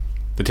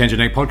The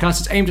Tangent Egg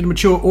podcast is aimed at a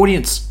mature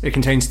audience. It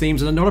contains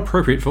themes that are not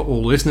appropriate for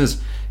all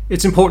listeners.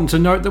 It's important to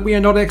note that we are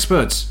not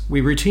experts.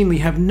 We routinely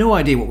have no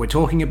idea what we're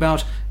talking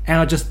about and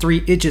are just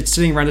three idiots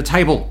sitting around a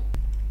table.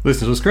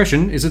 Listener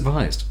discretion is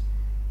advised.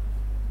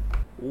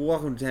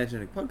 Welcome to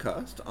Tangent Egg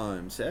podcast.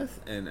 I'm Seth,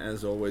 and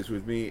as always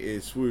with me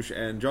is Swoosh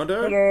and John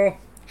Doe. Hello.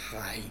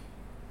 Hi.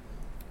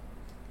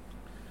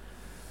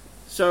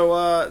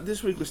 So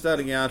this week we're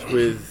starting out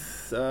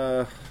with,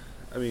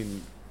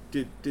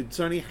 Did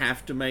Sony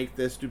have to make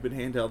their stupid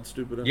handheld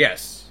stupider?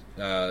 Yes.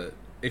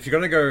 If you're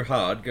gonna go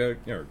hard, go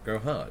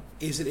hard.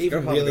 Is it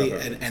even hard, really go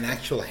hard. an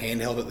actual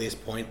handheld at this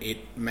point? It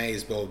may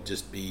as well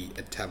just be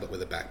a tablet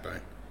with a backbone.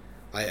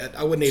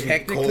 I wouldn't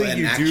even call it Technically, an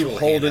you actual do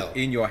hold handheld. it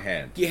in your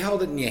hand. You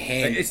hold it in your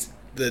hand.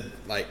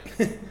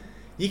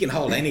 You can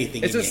hold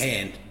anything in your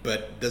hand,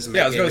 but it doesn't make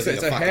Yeah, I was gonna say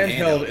everything it's a fucking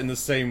handheld in the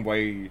same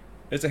way.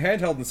 It's a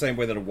handheld in the same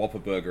way that a Whopper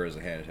burger is a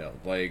handheld.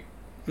 Like,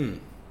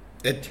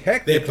 They're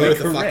technically both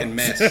a correct. fucking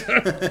mess.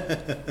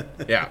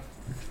 yeah.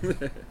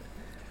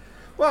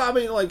 Well, I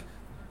mean, like,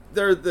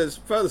 there's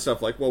further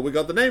stuff like, well, we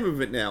got the name of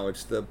it now.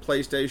 It's the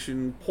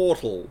PlayStation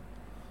Portal.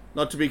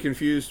 Not to be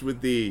confused with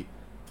the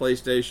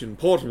PlayStation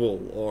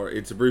Portable, or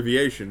its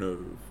abbreviation of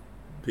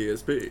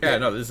PSP. Yeah,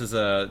 no, this is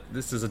a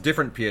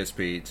different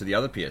PSP to the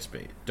other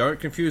PSP. Don't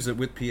confuse it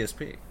with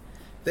PSP.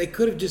 They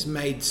could have just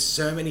made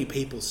so many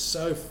people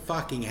so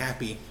fucking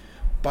happy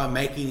by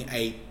making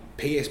a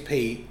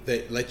PSP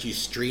that lets you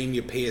stream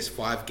your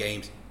PS5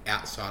 games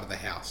outside of the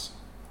house.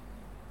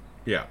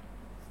 Yeah.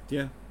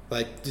 Yeah.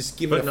 Like, just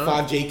give But it a no.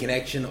 5G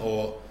connection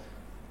or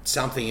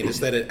something and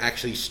just let it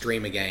actually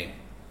stream a game.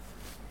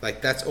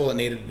 Like, that's all it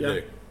needed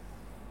to do.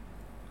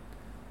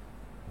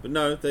 But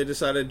no, they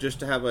decided just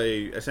to have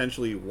a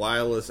essentially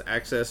wireless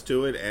access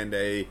to it and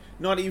a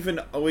not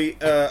even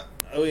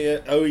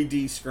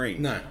OED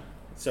screen. No.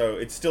 So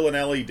it's still an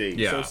LED.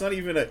 Yeah. So it's not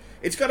even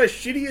it's got a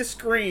shittier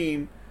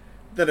screen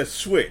than a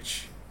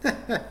Switch.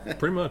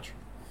 Pretty much.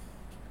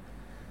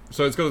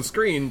 So it's got a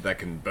screen that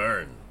can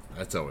burn.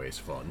 That's always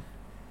fun.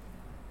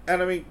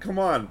 And I mean, come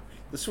on.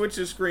 The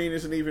Switch's screen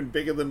isn't even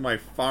bigger than my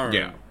phone.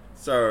 Yeah.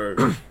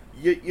 So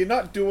you're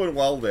not doing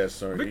well there,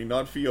 Sony.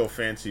 Not for your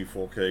fancy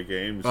 4K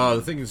games. Oh, and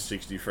the thing is,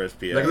 60 FPS.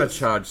 they're gonna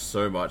charge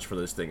so much for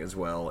this thing as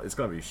well. It's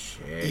gonna be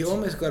shit. You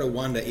almost got to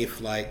wonder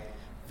if,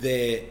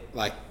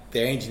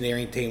 their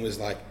engineering team was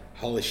like,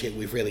 holy shit,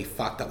 we've really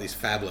fucked up this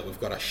phablet. We've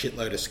got a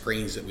shitload of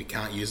screens that we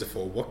can't use it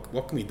for.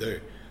 What can we do?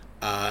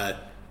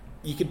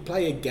 You could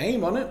play a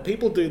game on it.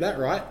 People do that,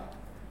 right?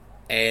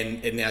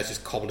 And now it's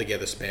just cobbled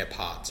together spare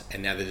parts.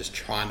 And now they're just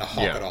trying to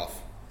hop it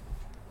off.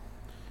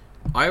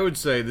 I would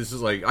say this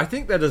is I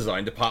think their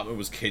design department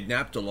was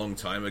kidnapped a long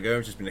time ago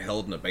and just been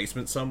held in a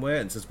basement somewhere,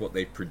 and this is what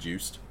they've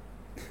produced.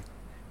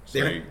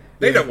 So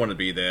they don't want to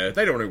be there.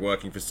 They don't want to be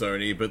working for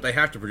Sony, but they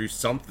have to produce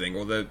something,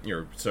 or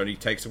Sony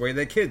takes away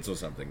their kids or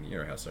something. You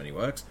know how Sony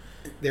works.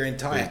 Their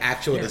entire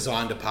actual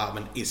design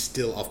department is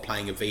still off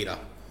playing a Vita.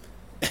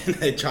 And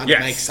they're trying to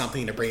make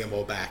something to bring them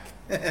all back.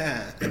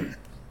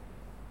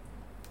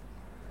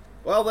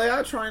 Well, they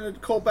are trying to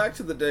call back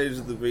to the days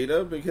of the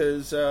Vita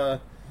because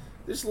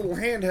this little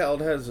handheld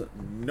has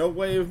no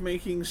way of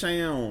making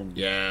sound.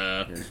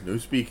 Yeah. There's no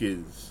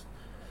speakers.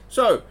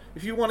 So,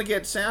 if you want to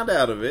get sound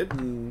out of it,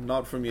 and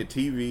not from your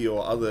TV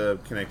or other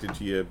connected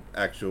to your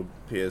actual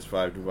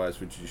PS5 device,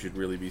 which you should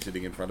really be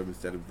sitting in front of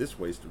instead of this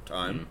waste of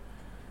time,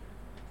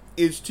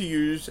 is to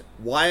use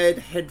wired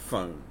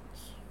headphones.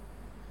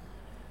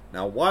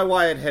 Now, why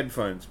wired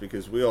headphones?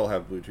 Because we all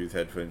have Bluetooth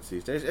headphones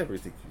these days.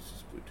 Everything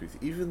uses Bluetooth.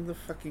 Even the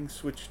fucking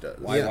Switch does.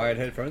 Why wired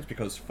headphones?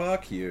 Because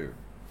fuck you.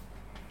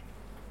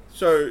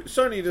 So,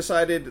 Sony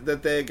decided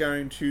that they're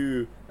going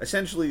to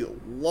essentially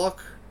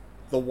lock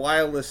the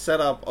wireless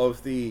setup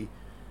of the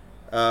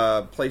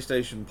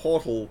PlayStation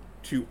Portal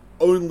to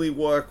only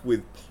work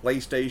with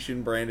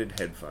PlayStation-branded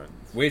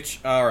headphones. Which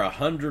are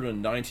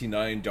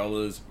 $199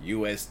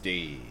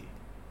 USD.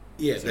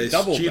 Yeah, So those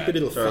double stupid that.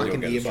 little Sorry,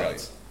 fucking you'll get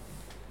earbuds.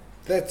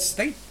 That's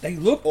They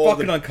look Or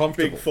fucking the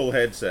uncomfortable. big full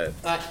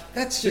headset. that's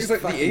Things just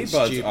like the fucking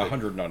earbuds stupid. are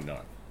 $199.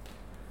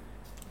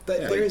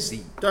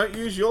 Don't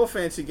use your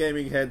fancy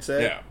gaming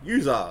headset. Yeah.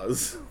 Use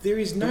ours. There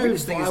is no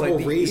weirdest thing is, viable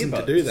the reason to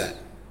earbuds. do that.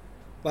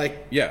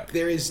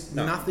 There is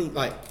No. nothing,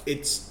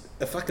 it's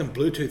a fucking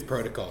Bluetooth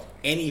protocol.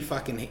 Any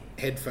fucking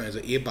headphones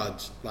or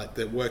earbuds,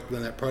 that work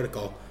with that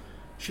protocol,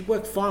 should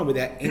work fine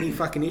without any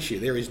fucking issue.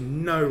 There is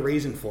no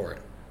reason for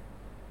it.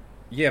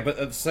 Yeah, but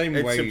at the same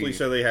It's way... simply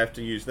so they have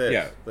to use theirs.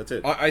 Yeah. That's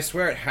it. I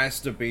swear it has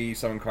to be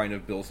some kind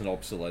of built-in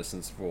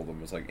obsolescence for them.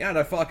 It's yeah,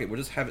 no, fuck it. We'll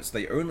just have it so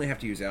they only have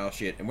to use our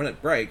shit, and when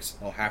it breaks,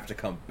 they'll have to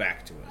come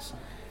back to us.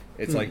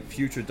 It's like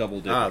future double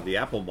dipping. the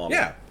Apple model.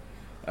 Yeah.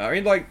 I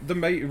mean, the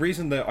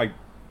reason that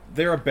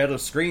there are better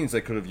screens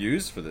they could have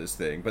used for this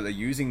thing, but they're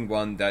using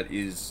one that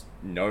is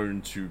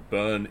known to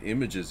burn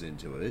images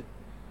into it.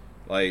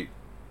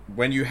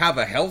 When you have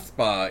a health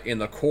bar in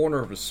the corner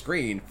of a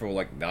screen for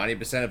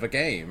 90% of a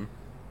game...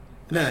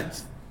 No,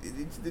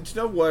 It's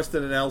no worse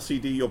than an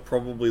LCD you're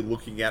probably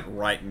looking at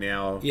right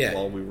now yeah,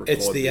 while we record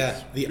it's the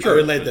this.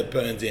 OLED that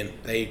burns in.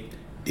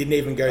 didn't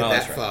even go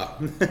that that's far.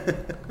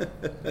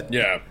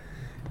 Yeah.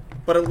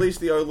 But at least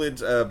the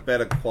OLED's a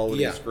better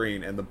quality Yeah.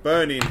 screen, and the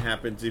burn-in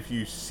happens if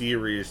you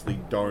seriously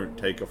don't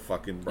take a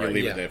fucking You break.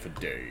 leave Yeah. it there for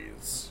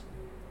days.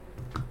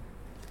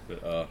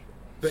 But,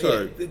 But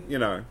So,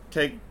 yeah,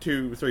 take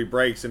 2-3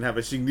 breaks and have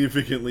a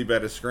significantly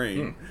better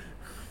screen.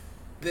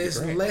 there's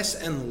Great. less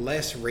and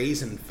less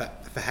reason for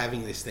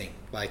having this thing.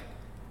 Like,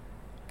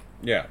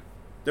 yeah.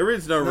 There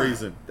is no No.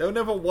 reason. There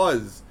never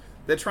was.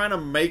 They're trying to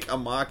make a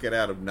market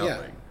out of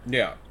nothing.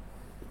 Yeah.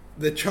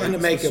 they're trying to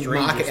It's make the a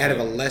market strangest out of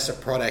a thing. lesser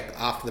product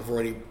after they've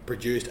already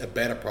produced a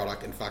better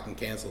product and fucking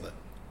cancelled it.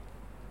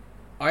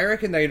 I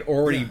reckon they'd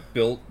already Yeah.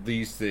 built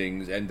these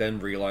things and then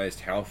realized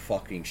how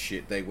fucking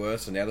shit they were,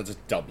 so now they're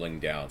just doubling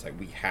down. It's like,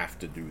 we have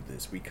to do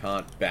this. We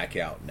can't back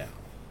out now.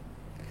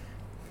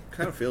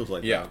 Kind of feels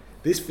like Yeah. that.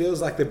 This feels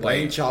like the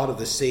brainchild of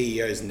the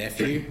CEO's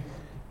nephew,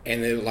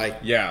 and they're like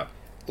Yeah.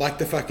 the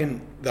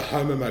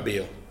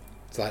Homomobile.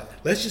 It's like,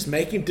 let's just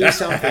make him do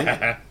something,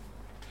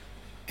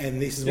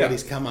 and this is Yeah. what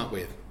he's come up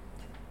with.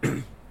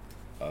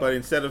 But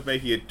instead of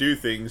making it do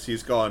things,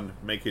 he's gone,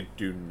 make it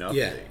do nothing.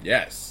 Yeah.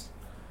 Yes.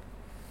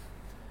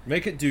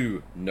 Make it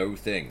do no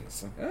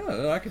things.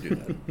 Oh, I could do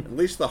that. At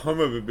least the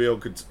Homomobile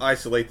could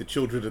isolate the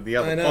children in the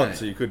I other know. pod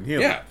so you couldn't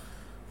hear Yeah. them.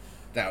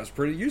 That was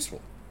pretty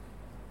useful.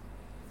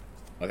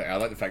 I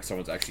like the fact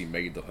someone's actually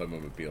made the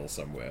Homomobile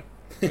somewhere.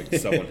 Like,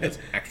 someone has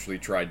actually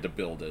tried to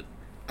build it.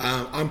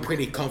 I'm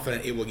pretty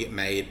confident it will get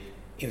made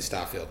in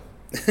Starfield.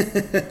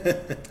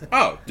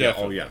 Oh, Yeah,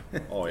 definitely. oh yeah.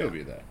 Oh It'll yeah.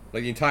 be there.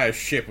 Like, the entire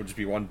ship will just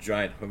be one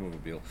giant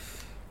Homomobile.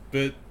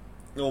 But,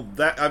 Well,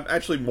 I'm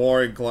actually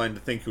more inclined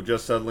to think you'll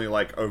just suddenly,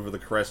 like, over the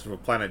crest of a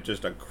planet,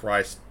 just a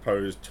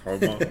Christ-posed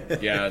Homo.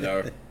 yeah,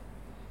 no.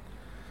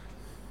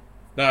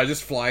 No,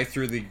 just fly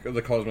through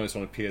the cosmos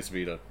on a PS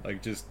Vita.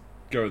 Like, just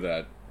go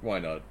that. Why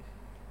not?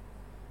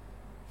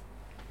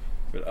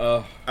 But,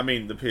 I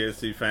mean, the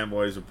PSC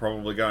fanboys are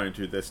probably going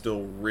to. They're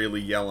still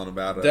really yelling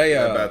about it. They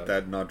are- about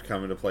that not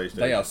coming to PlayStation.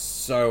 they are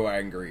so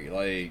angry.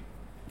 Like,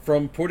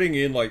 from putting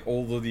in, like,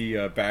 all of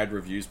the bad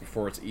reviews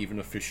before it's even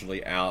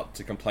officially out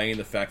to complaining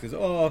the fact is,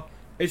 oh,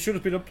 it should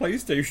have been a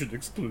PlayStation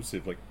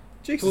exclusive. Like,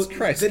 Jesus Well,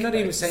 Christ. they're not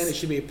even guys. saying it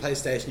should be a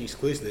PlayStation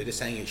exclusive. They're just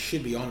saying it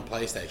should be on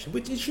PlayStation,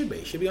 which it should be.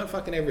 It should be on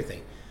fucking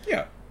everything.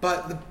 Yeah.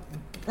 But the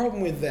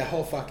problem with their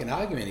whole fucking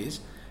argument is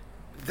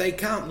they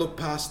can't look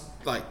past,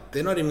 like,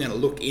 they're not even going to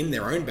look in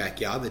their own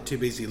backyard. They're too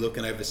busy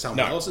looking over someone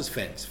No. else's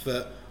fence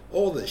for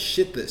all the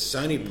shit that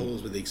Sony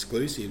pulls with the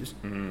exclusives.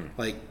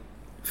 Like,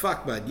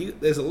 fuck, bud,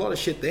 there's a lot of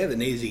shit there that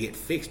needs to get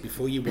fixed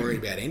before you worry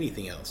about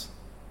anything else.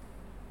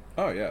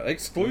 Oh, yeah.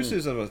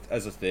 Exclusives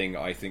as a thing,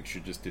 I think,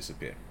 should just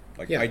disappear.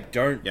 Like, Yeah. I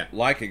don't Yeah.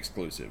 like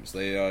exclusives.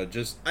 They are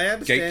just I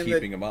understand gatekeeping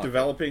that them up.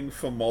 developing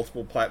for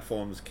multiple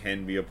platforms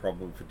can be a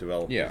problem for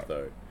developers, Yeah.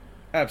 though.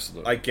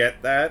 Absolutely. I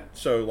get that.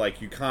 So,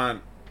 like, you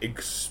can't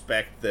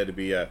expect there to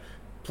be a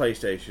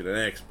PlayStation,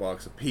 an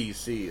Xbox, a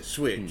PC, a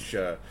Switch,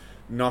 a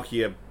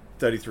Nokia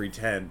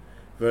 3310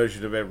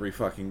 version of every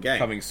fucking game.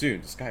 Coming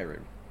soon to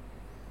Skyrim.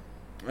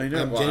 I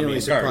know. I'm well, I genuinely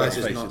mean, surprised let's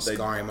there's not face it,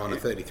 Skyrim on a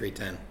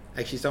 3310.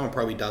 Actually, someone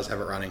probably does have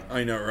it running.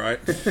 I know, right?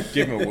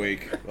 Give them a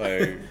week.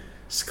 Like,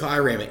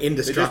 Skyrim, They just don't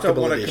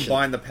Indestructible want to Edition.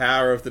 combine the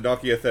power of the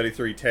Nokia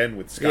 3310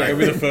 with yeah, it'll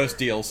be Skyrim. the first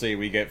DLC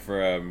we get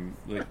for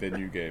like the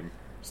new game,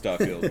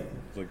 Starfield.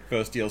 Like,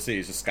 first DLC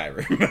is just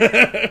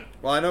Skyrim.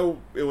 Well, I know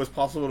it was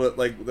possible that,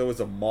 like, there was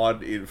a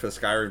mod for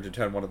Skyrim to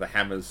turn one of the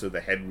hammers so the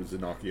head was a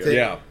Nokia. The-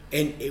 Yeah.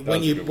 And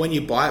when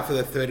you buy it for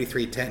the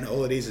 3310,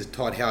 all it is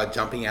Todd Howard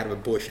jumping out of a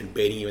bush and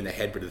beating you in the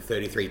head with the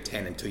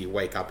 3310 until you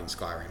wake up in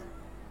Skyrim.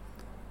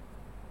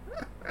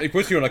 It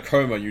puts you in a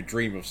coma. You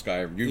dream of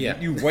Skyrim. Yeah.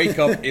 You wake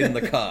up in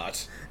the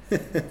cart.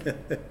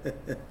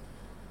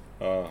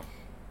 Oh,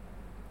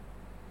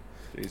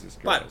 Jesus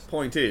But Christ!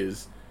 point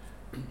is,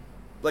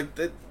 like,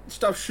 that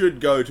stuff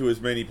should go to as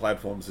many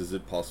platforms as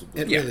it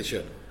possibly. It Yeah. really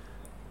should.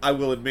 I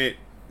will admit,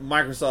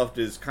 Microsoft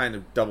is kind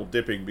of double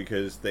dipping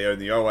because they own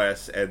the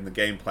OS and the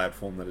game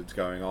platform that it's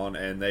going on,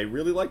 and they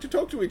really like to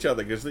talk to each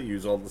other because they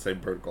use all the same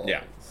protocols.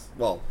 Yeah.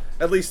 Well,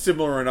 at least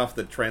similar enough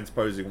that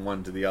transposing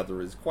one to the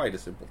other is quite a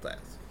simple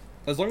task.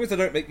 As long as they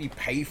don't make me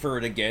pay for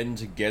it again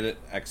to get it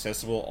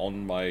accessible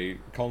on my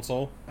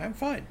console, I'm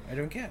fine. I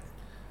don't care.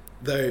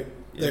 Though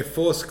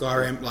for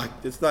Skyrim, like,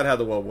 It's not how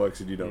the world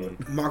works, and you know it.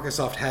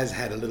 Microsoft has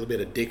had a little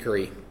bit of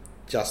dickery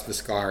just for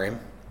Skyrim.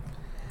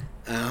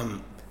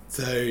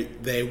 So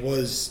there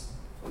was,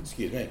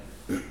 excuse me,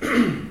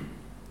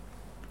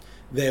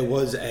 there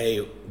was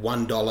a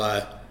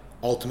 $1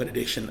 Ultimate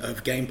Edition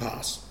of Game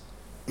Pass.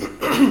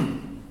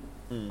 And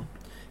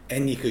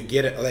you could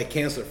get it, they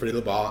cancelled it for a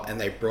little while and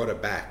they brought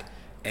it back.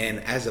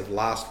 And as of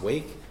last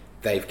week,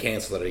 they've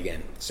cancelled it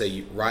again. So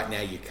right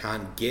now you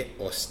can't get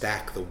or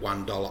stack the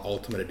 $1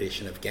 Ultimate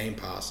Edition of Game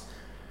Pass.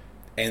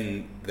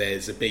 And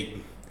there's a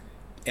big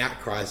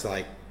outcry. It's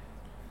like,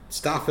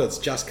 Starfield's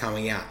just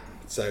coming out.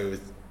 So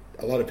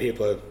a lot of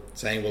people are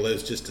saying, well,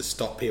 it's just to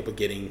stop people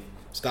getting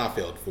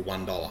Starfield for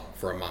 $1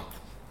 for a month.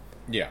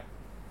 Yeah,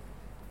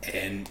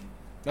 And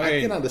I I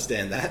mean- can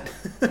understand that.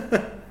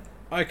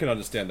 I can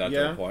understand that to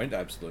Yeah. a point.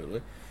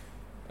 Absolutely.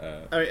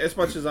 I mean, as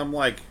much as I'm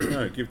like,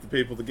 give the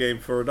people the game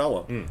for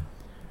 $1.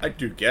 I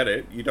do get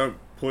it. You don't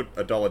put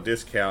a $1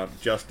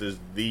 discount just as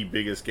the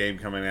biggest game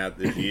coming out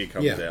this year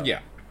comes out. Yeah.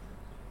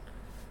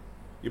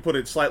 You put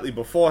it slightly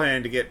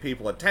beforehand to get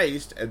people a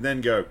taste, and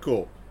then go,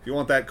 cool. If you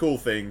want that cool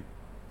thing,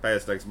 pay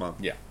us next month.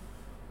 Yeah.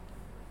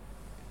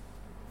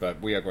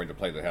 But we are going to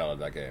play the hell out of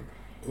that game.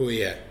 Oh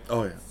yeah.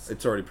 Oh, yeah.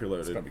 It's already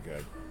preloaded. It's going to be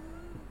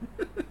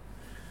good.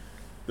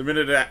 The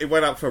minute it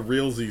went up for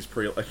realsies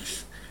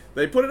preload.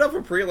 They put it up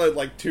for preload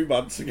like 2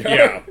 months ago.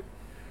 Yeah.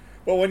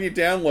 Well, when you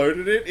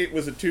downloaded it, it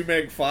was a 2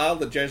 meg file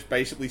that just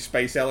basically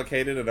space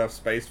allocated enough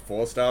space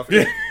for stuff.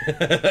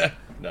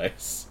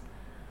 Nice.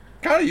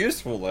 Kind of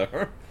useful,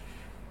 though.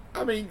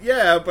 I mean,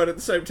 yeah, but at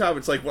the same time,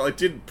 it's like, well, it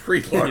didn't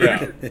preload.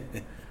 Yeah.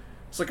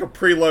 It's like a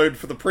preload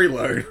for the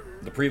preload.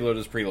 The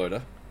preloader's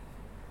preloader.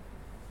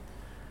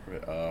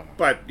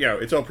 But,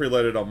 it's all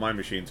preloaded on my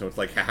machine, so it's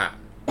like, haha.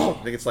 I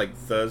think it's like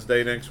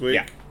Thursday next week.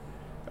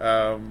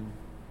 Yeah.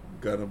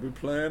 Gonna be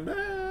playing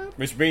that.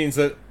 Which means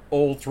that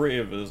all three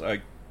of us are...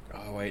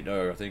 Oh, wait,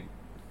 no. I think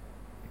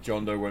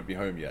John Doe won't be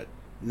home yet.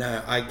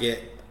 No,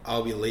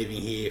 I'll be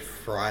leaving here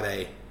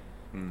Friday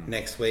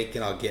next week,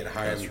 and I'll get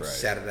home That's right.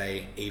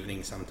 Saturday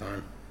evening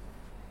sometime.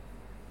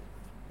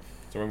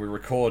 So when we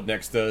record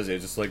next Thursday,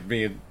 it's just like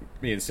me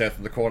and Seth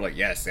in the corner, like,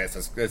 yes,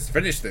 let's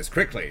finish this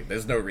quickly.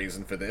 There's no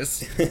reason for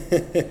this.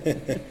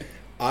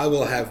 I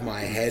will have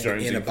my head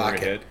Jonesy in a for your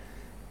bucket, head.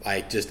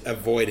 like just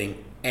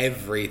avoiding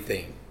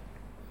everything.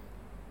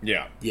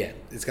 Yeah. Yeah,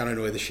 it's going to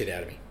annoy the shit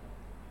out of me.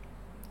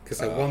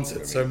 Because I want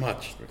it so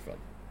much. It's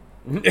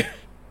good fun.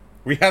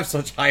 We have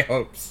such high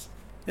hopes.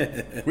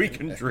 We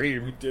can We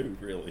dream. do,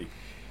 really.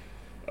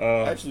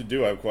 I actually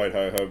do have quite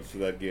high hopes for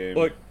that game.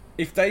 Look,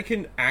 if they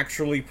can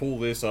actually pull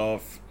this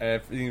off,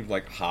 everything's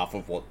like half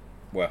of what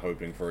we're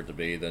hoping for it to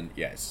be, then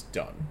yes,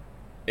 done.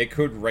 It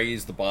could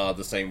raise the bar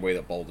the same way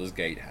that Baldur's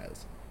Gate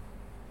has.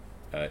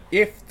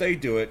 If they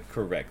do it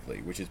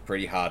correctly, which is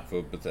pretty hard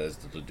for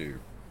Bethesda to do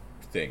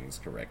things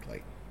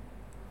correctly.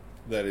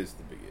 That is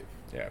the big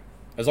if. Yeah.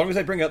 As long as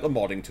they bring out the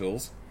modding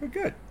tools, we're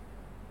good.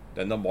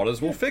 Then the modders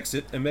will fix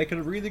it and make it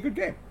a really good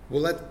game.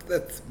 Well,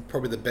 that's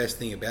probably the best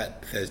thing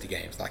about Bethesda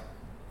games, like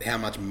how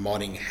much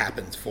modding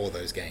happens for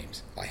those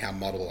games, like how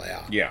moddable they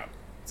are. Yeah.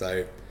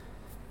 So,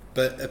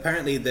 but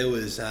apparently there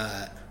was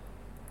a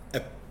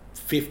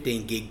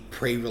 15 gig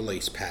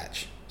pre-release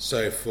patch.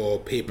 So for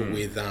people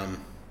with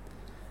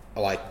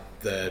like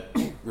the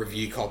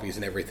review copies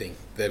and everything,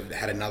 they've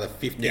had another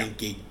 15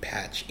 gig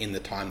patch in the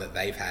time that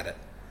they've had it.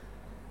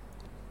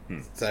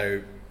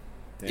 So,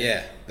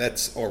 yeah,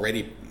 that's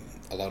already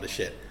a lot of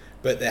shit.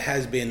 But there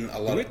has been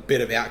a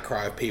bit of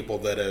outcry of people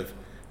that have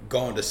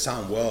gone to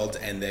some worlds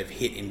and they've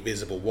hit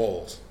invisible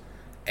walls.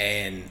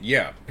 And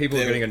yeah, people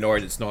are getting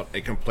annoyed it's not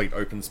a complete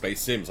open space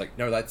sim. It's like,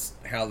 no, that's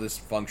how this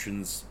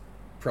functions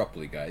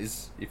properly,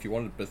 guys. If you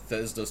wanted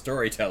Bethesda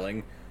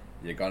storytelling,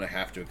 you're gonna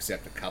have to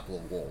accept a couple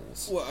of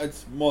walls. Well,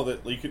 it's more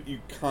that you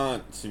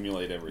can't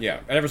simulate everything. Yeah,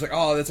 and everyone's like,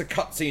 oh, there's a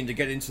cutscene to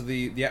get into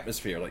the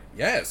atmosphere. Like,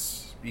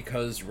 yes,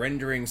 because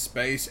rendering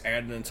space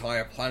and an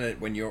entire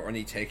planet when you're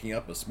only taking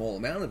up a small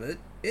amount of it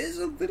is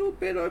a little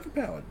bit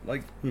overpowered.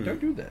 Like, don't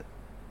do that.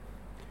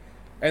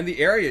 And the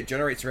area it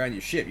generates around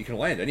your ship, you can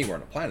land anywhere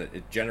on a planet.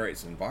 It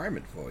generates an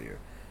environment for you.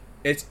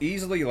 It's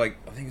easily, like,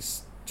 I think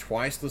it's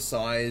twice the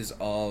size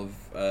of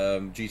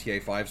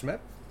GTA 5's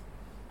map.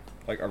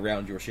 Like,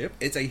 around your ship.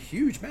 It's a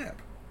huge map.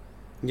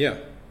 yeah,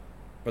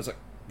 But it's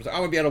like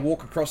I would be able to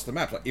walk across the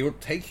map. Like, it would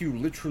take you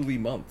literally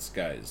months,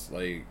 guys.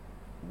 Like,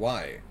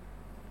 why?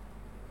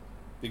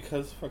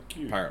 Because fuck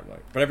you. Apparently.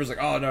 But everyone's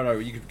like, oh, no,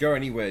 you could go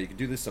anywhere, you could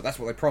do this stuff. That's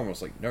what they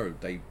promised. Like, no,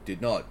 they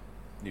did not.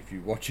 If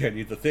you watch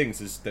any of the things,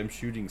 it's them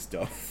shooting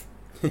stuff.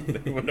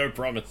 There were no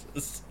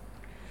promises.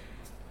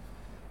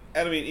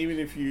 And I mean,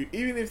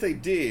 even if they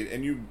did,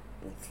 and you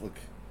look,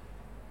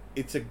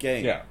 it's a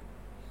game. Yeah.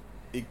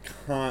 It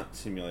can't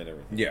simulate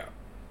everything. Yeah.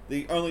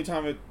 The only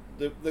time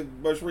the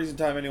most recent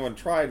time anyone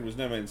tried was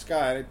No Man's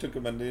Sky, and it took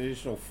them an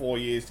additional 4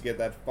 years to get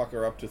that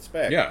fucker up to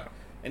spec. Yeah.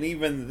 And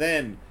even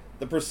then,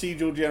 the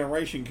procedural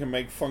generation can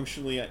make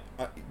functionally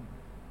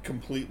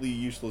completely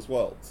useless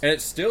worlds. And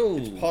it's still...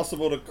 It's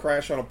possible to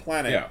crash on a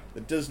planet Yeah.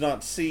 that does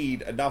not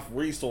seed enough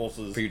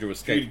resources For you to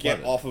escape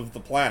get planet. off of the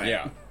planet.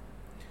 Yeah.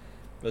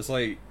 It's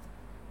like...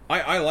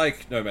 I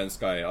like No Man's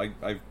Sky.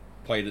 I've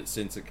played it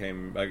since it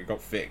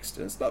got fixed,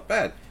 and it's not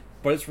bad.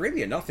 But it's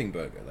really a nothing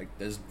burger. Like,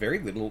 there's very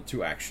little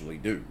to actually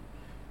do.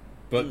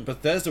 But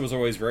Bethesda was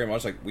always very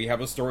much like, we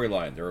have a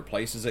storyline. There are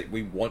places that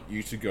we want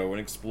you to go and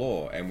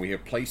explore, and we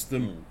have placed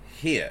them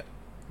here.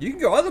 You can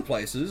go other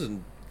places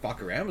and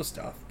fuck around with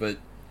stuff, but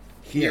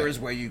here is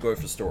where you go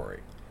for story.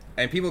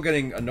 And people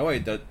getting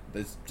annoyed that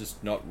there's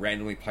just not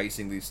randomly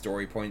placing these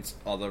story points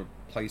other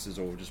places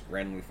or just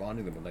randomly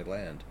finding them when they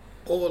land.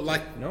 or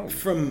like No.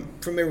 from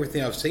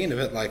everything I've seen of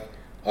it, like,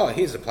 oh,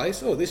 here's a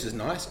place. Oh, this is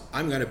nice.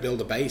 I'm going to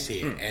build a base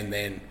here, and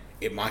then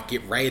it might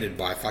get raided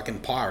by fucking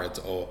pirates,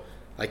 or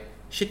like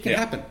shit can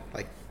happen.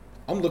 Like,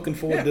 I'm looking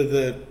forward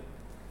to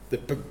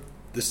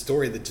the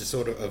story that just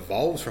sort of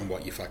evolves from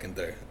what you fucking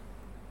do.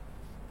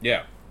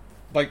 Yeah.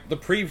 like, the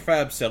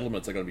prefab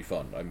settlements are going to be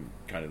fun. I'm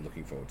kind of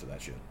looking forward to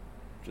that shit.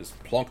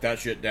 Just plonk that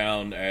shit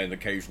down and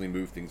occasionally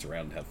move things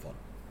around and have fun.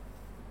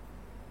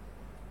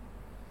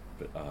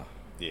 But,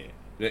 Yeah.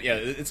 yeah,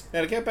 it's...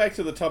 Now, to get back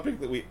to the topic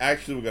that we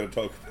actually were going to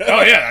talk about.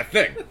 Oh, yeah, that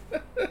thing!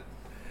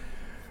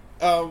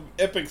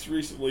 Epic's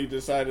recently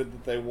decided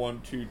that they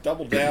want to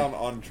double down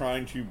on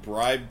trying to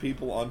bribe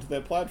people onto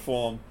their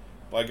platform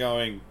by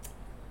going,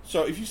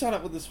 so if you sign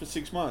up with us for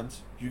 6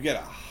 months, you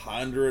get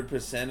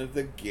 100% of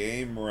the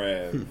game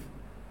rev.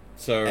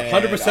 So, And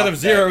 100% of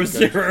 0 is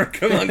after 0.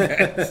 Come on,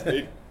 guys.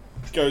 It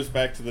goes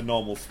back to the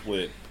normal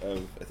split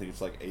of, I think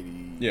it's like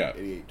 80, Yeah.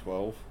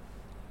 88-12.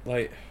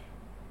 Like,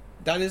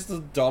 that is the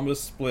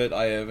dumbest split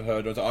I ever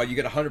heard. Oh, you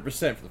get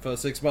 100% for the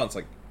first 6 months.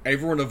 Like,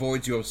 everyone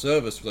avoids your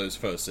service for those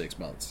first 6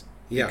 months.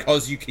 Yeah.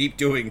 Because you keep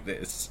doing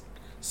this.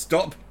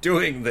 Stop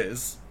doing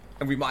this,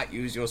 and we might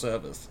use your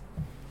service.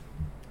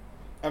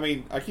 I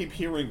mean, I keep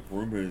hearing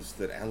rumors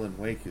that Alan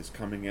Wake is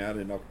coming out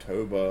in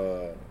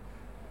October.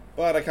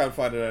 But I can't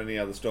find it on any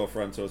other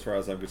storefront, so as far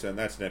as I'm concerned,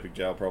 that's an Epic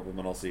Jail problem,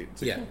 and I'll see it in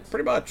 6 months.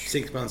 Pretty much.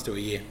 6 months to a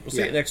year. We'll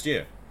see it next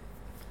year.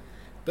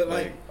 But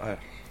like, I-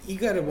 you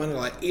got to wonder,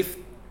 like, if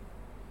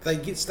they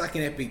get stuck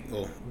in Epic,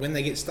 or when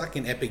they get stuck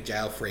in Epic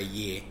Jail for a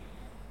year,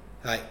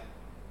 like,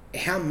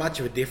 how much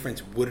of a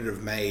difference would it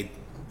have made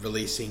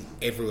releasing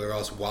everywhere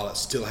else while it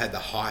still had the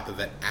hype of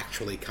it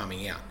actually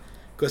coming out?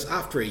 Because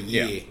after a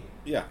year,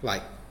 Yeah.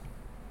 like,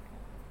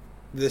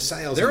 the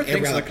sales There are on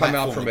every things other that come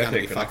out platform from are going to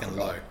be Epic that I fucking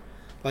forgot. low.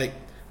 Like,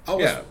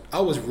 I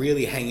was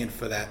really hanging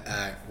for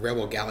that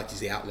Rebel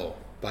Galaxy's Outlaw.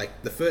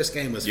 Like, the first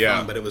game was Yeah.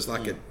 fun, but it was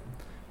like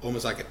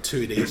almost like a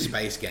 2D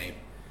space game.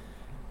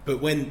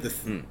 But when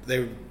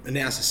they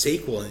announced a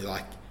sequel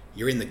and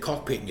you're in the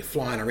cockpit and you're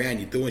flying around,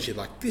 you're doing shit,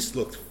 like, this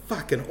looks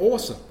fucking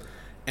awesome.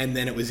 And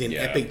then it was in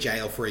Epic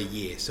Jail for a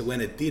year. So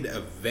when it did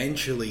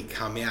eventually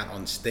come out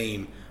on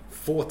Steam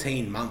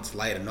 14 months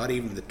later, not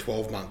even the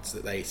 12 months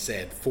that they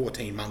said,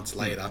 14 months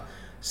later,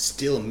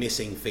 still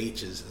missing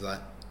features. It's like,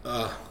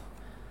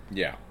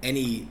 Yeah.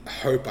 any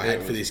hope I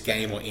had for this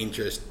game or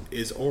interest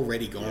is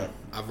already gone. Yeah.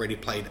 I've already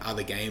played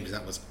other games and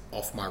that was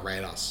off my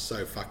radar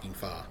so fucking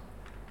far.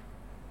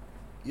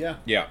 Yeah.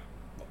 Yeah.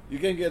 Your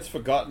game gets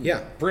forgotten.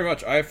 Yeah. Pretty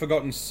much. I've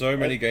forgotten so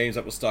many games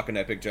that were stuck in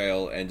Epic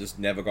Jail and just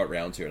never got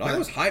round to it. I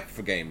was hyped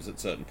for games at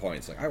certain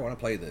points. Like, I want to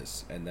play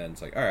this. And then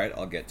it's like, alright,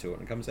 I'll get to it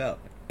when it comes out.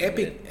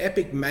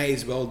 Epic may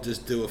as well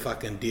just do a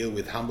fucking deal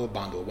with Humble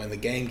Bundle. When the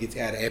game gets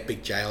out of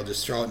Epic Jail,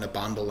 just throw it in a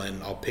bundle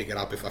and I'll pick it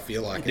up if I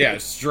feel like it. Yeah,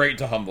 straight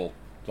to Humble.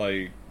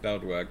 Like, that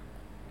would work.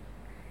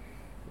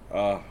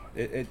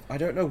 I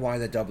don't know why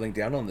they're doubling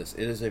down on this.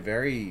 It is a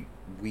very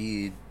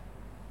weird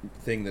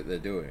thing that they're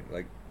doing.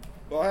 Like,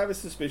 Well, I have a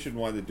suspicion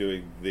why they're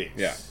doing this.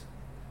 Yeah.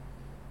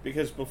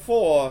 Because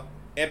before,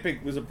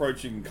 Epic was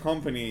approaching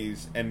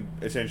companies and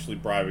essentially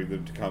bribing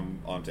them to come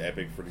onto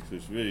Epic for an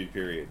exclusivity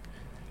period.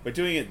 But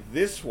doing it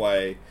this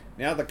way,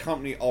 now the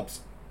company opts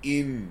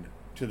in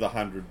to the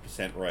 100%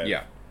 rev.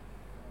 yeah.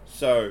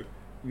 So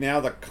now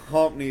the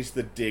company's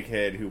the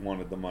dickhead who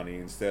wanted the money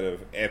instead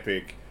of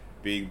Epic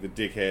being the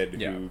dickhead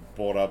Yeah. who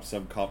bought up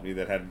some company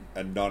that had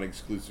a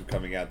non-exclusive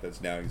coming out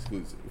that's now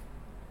exclusive.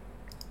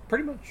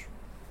 Pretty much.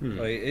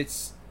 Like,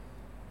 it's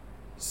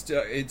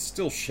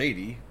still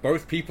shady.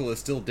 Both people are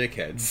still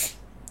dickheads.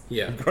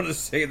 Yeah. I'm gonna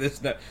say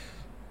this now.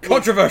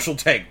 Controversial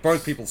take.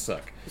 Both people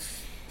suck.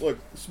 Look,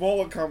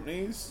 smaller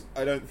companies,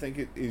 I don't think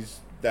it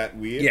is that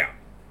weird. Yeah.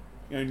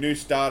 You know, new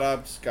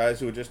startups, guys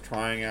who are just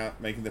trying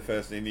out, making the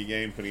first indie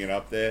game, putting it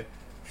up there.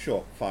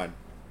 Sure, fine.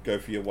 Go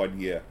for your 1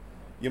 year.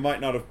 You might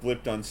not have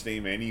blipped on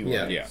Steam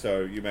anyway, Yeah.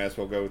 so you may as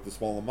well go with the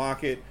smaller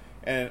market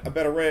and a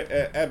better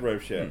ad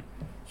rev share.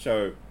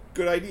 So,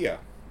 good idea.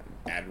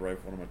 Ad rev,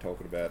 what am I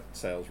talking about?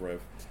 Sales rev.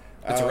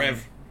 It's a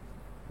rev.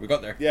 We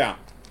got there. Yeah.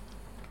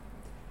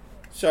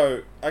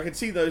 So, I can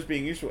see those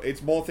being useful.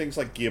 It's more things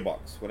like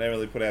Gearbox, whenever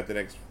they put out the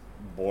next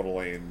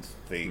Borderlands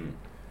thing.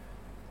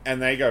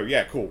 And they go,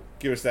 yeah, cool,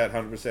 give us that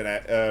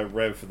 100%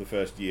 rev for the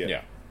first year.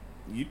 Yeah.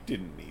 You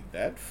didn't need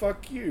that.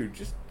 Fuck you.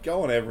 Just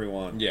go on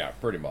everyone. Yeah,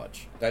 pretty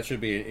much. That should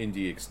be an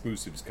indie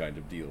exclusives kind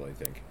of deal, I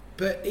think.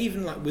 But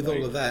even like with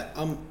all of that,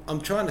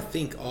 I'm trying to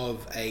think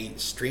of a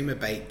streamer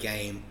bait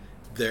game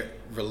that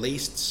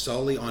released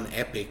solely on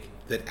Epic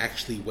that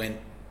actually went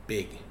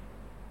big.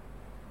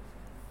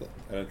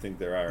 I don't think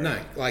there are. No,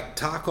 any. like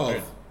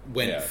Tarkov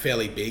went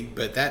fairly big,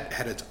 but that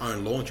had its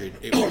own launcher.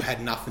 It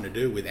had nothing to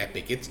do with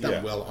Epic. It's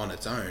done well on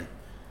its own.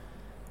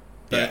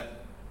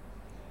 But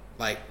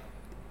like,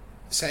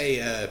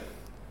 say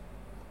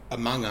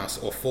Among Us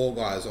or Fall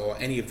Guys or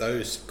any of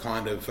those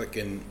kind of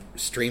fucking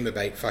streamer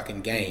bait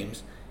fucking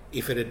games,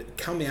 if it had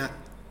come out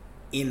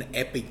in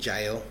Epic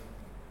Jail,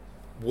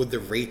 would the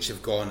reach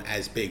have gone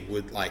as big?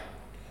 Would like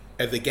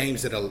of the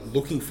games that are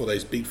looking for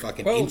those big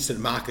fucking instant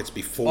markets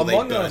before they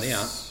burn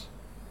out?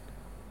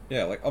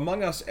 Yeah, like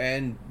Among Us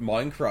and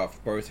Minecraft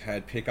both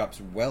had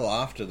pickups well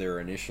after their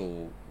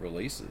initial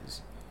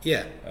releases.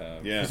 Yeah,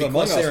 Yeah. because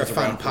they're a was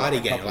fun around for party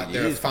like a game. couple Like of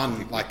they're a years before fun,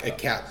 people like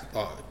picked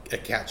a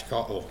couch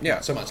co-op, or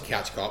not so much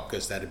couch co-op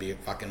because that'd be a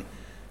fucking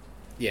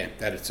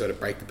that'd sort of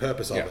break the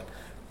purpose of it.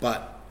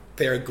 But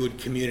they're a good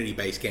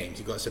community-based games.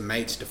 You've got some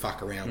mates to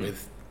fuck around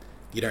with.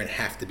 You don't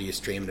have to be a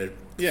streamer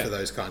for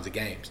those kinds of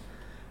games.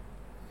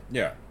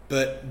 Yeah.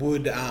 But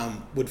would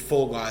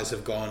Fall Guys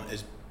have gone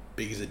as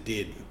big as it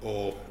did,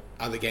 or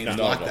other games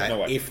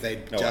if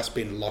they'd just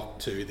been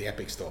locked to the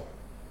Epic Store?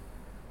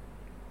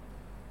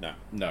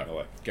 No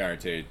way.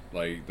 Guaranteed.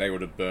 Like, they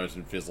would have burnt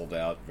and fizzled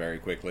out very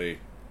quickly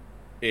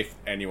if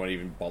anyone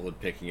even bothered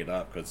picking it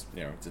up, because,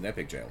 you know, it's an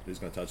Epic jail. Who's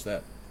going to touch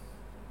that?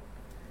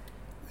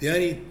 The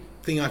only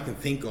thing I can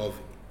think of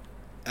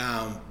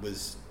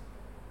was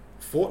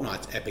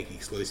Fortnite's Epic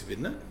exclusive,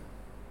 isn't it?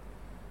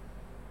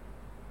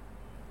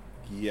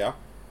 Yeah.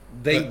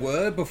 They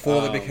were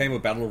before they became a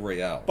Battle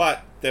Royale.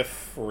 But they're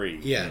free.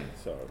 Yeah.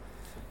 So...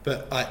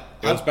 But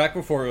it was back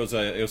before it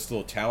was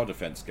still a tower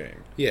defense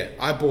game. Yeah,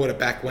 I bought it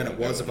back when it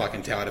was a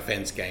fucking tower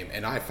defense game,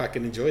 and I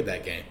fucking enjoyed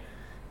that game.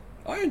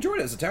 I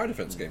enjoyed it as a tower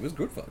defense game. It was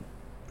good fun.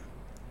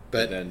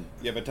 But then,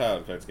 but tower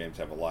defense games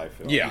have a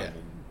life. Yeah. And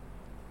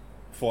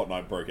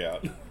Fortnite broke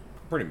out.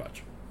 Pretty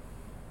much.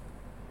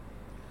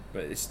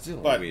 But it's still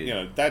But, weird. you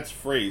know, that's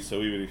free,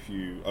 so even if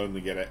you only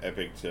get an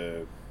Epic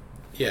to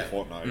play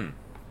Fortnite,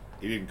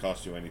 it didn't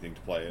cost you anything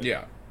to play it.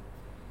 Yeah.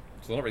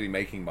 So they're not really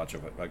making much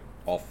of it, like,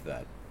 off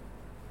that.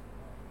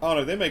 Oh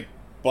no, they make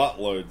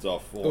buttloads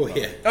off Fortnite. oh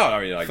yeah, Oh,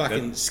 I mean, like,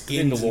 fucking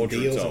skins and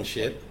deals and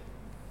shit.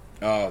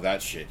 Oh,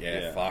 that shit,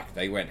 Yeah. Fuck.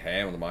 They went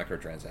ham on the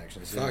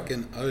microtransactions.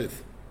 Fucking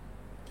oath.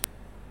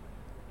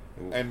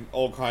 And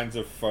all kinds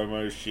of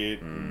FOMO shit.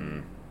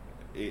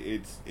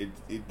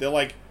 They're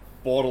like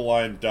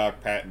borderline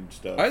dark pattern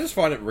stuff. I just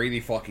find it really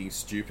fucking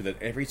stupid that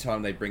every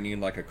time they bring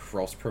in, like, a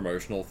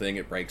cross-promotional thing,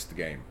 it breaks the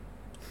game.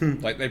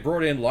 Like, they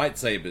brought in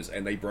lightsabers,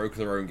 and they broke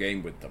their own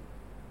game with them.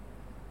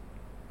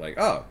 Like,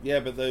 oh.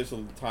 Yeah, but those are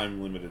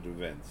time-limited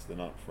events. They're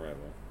not forever.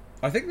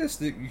 I think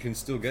you can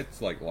still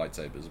get, like,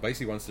 lightsabers.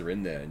 Basically, once they're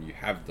in there and you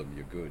have them,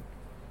 you're good.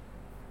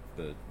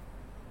 But...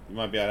 You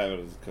might be able to have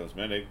it as a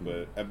cosmetic,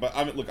 but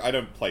I mean, look, I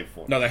don't play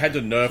Fortnite. No, they had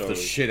to nerf the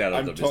shit out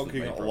of them. I'm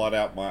talking a lot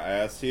out my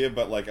ass here,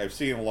 but, like, I've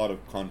seen a lot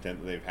of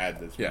content that they've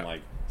had that's been,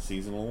 like,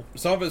 seasonal.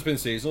 Some of it's been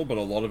seasonal, but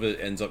a lot of it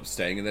ends up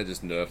staying in there.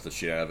 Just nerf the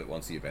shit out of it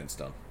once the event's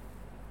done.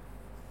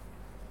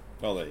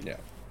 Well, there you go.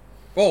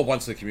 Or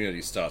once the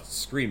community starts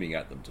screaming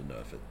at them to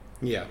nerf it.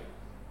 Yeah.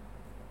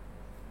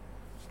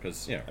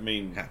 Because, you know, I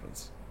mean,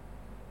 happens.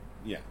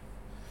 Yeah.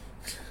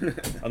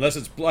 unless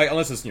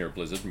it's near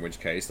Blizzard, in which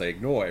case they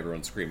ignore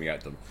everyone screaming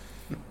at them.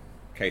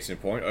 Case in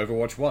point,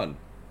 Overwatch 1.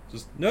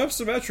 Just nerf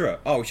Symmetra.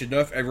 Oh, we should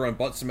nerf everyone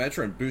but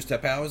Symmetra and boost her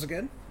powers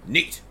again?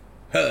 Neat.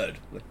 Heard.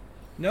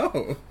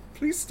 No.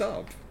 Please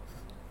stop.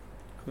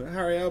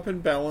 Hurry up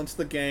and balance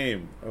the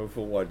game.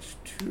 Overwatch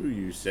 2,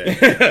 you say?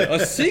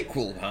 A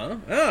sequel, huh?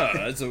 Ah,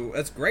 that's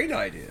a great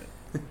idea.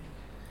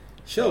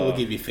 Sure, we'll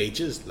give you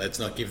features. Let's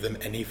not give them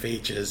any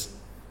features.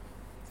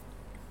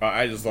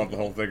 I just love the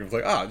whole thing of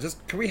like,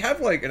 just can we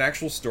have like an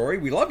actual story?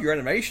 We love your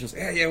animations.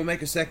 Yeah, we'll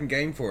make a second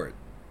game for it.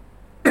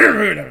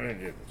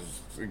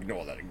 Just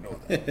ignore that.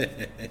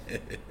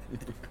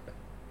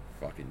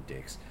 Fucking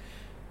dicks.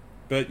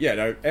 But yeah,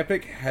 no,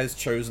 Epic has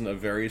chosen a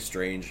very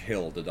strange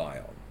hill to die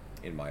on,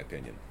 in my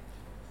opinion.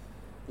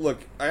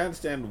 Look, I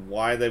understand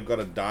why they've got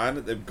to die on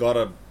it. They've got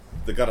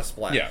to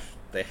splash. Yeah.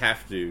 They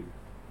have to.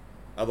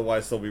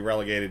 Otherwise, they'll be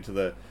relegated to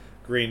the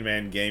Green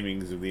Man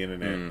Gamings of the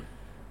internet.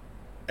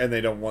 And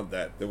they don't want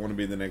that. They want to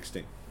be the next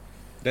Steam.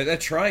 They're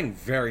trying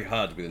very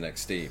hard to be the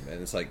next Steam.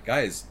 And it's like,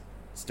 guys,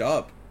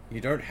 stop.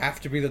 You don't have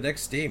to be the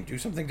next Steam. Do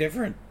something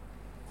different.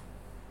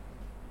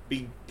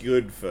 Be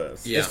good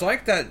first. Yeah. It's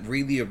like that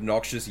really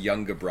obnoxious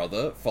younger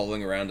brother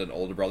following around an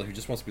older brother who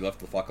just wants to be left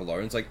the fuck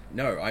alone. It's like,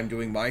 no, I'm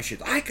doing my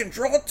shit. I can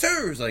draw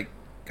too! It's like,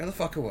 go the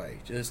fuck away.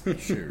 Just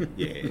shoot.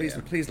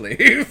 Please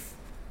leave.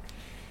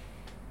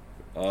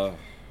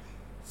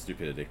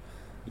 Stupidity.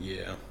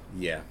 Yeah.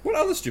 What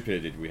other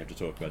stupidity do we have to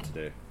talk about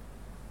today?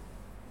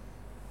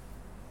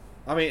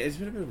 I mean, it's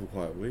been a bit of a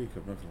quiet week,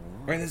 I'm not gonna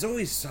lie. I mean, there's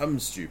always some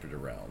stupid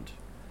around.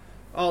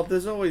 Oh,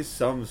 there's always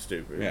some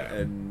stupid, Yeah.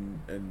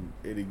 and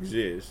it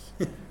exists.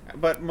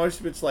 But most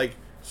of it's like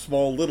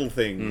small little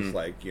things,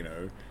 like, you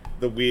know,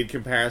 the weird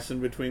comparison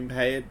between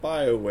pay at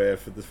BioWare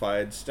for the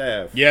fired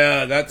staff.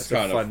 Yeah, that's a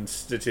kind fun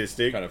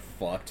statistic. Kind of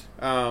fucked.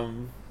 I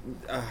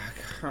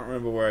can't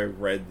remember where I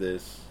read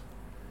this,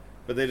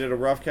 but they did a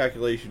rough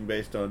calculation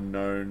based on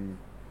known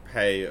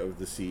pay of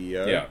the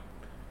CEO. Yeah.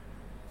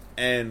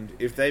 And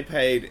if they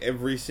paid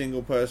every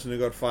single person who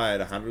got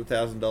fired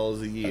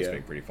 $100,000 a year, That's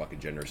being pretty fucking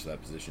generous to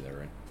that position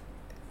they're in.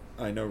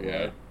 I know, Yeah.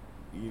 right?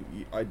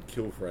 I'd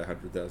kill for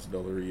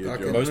 $100,000 a year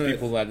Okay. job. Most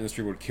people in that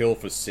industry would kill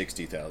for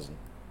 60,000.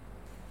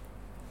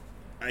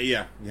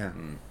 Yeah.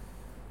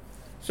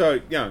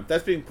 So,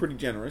 that's being pretty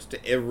generous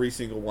to every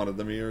single one of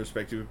them,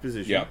 irrespective of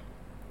position. Yeah.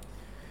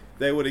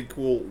 They would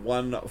equal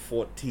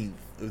 1/14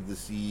 of the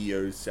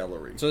CEO's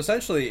salary. So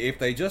essentially, if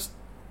they just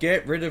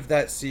get rid of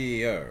that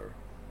CEO,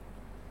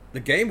 the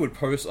game would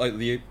post, like,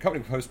 the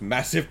company would post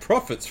massive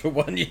profits for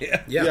 1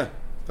 year. Yeah.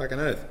 Fucking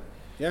oath.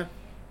 Yeah.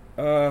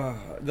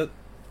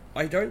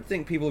 I don't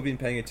think people have been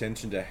paying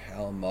attention to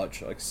how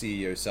much, like,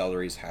 CEO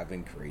salaries have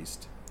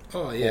increased.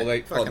 Oh, yeah.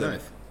 Or Fucking they're,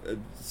 oath.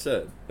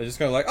 absurd. They're just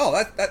kind of like, oh,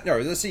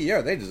 no, the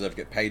CEO, they deserve to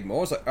get paid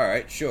more. It's like, all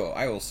right, sure,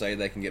 I will say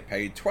they can get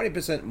paid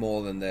 20%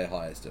 more than their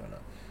highest earner.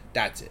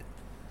 That's it.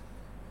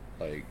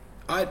 Like,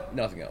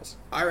 nothing else.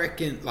 I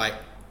reckon, like,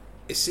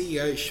 a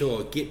CEO,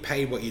 sure, get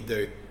paid what you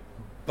do,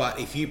 but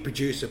if you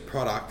produce a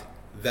product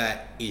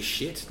that is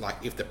shit, like,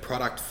 if the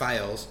product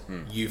fails,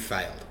 you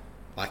failed.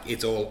 Like,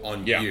 it's all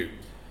on you.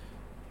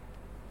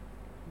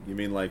 You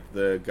mean like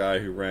the guy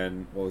who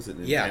ran, what was it,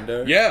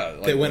 Nintendo? Yeah.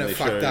 Like when it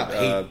fucked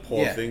up,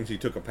 poor things, he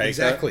took a pay cut.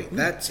 Exactly.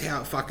 That's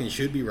how it fucking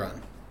should be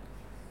run.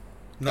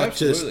 Not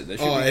Absolutely. just, There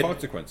should be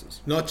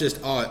consequences. Not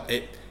just,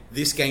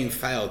 this game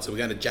failed, so we're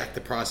going to jack the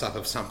price up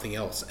of something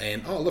else.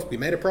 And, look, we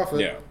made a profit.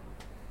 Yeah.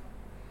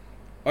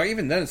 Or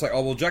even then, it's like,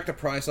 we'll jack the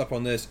price up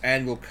on this,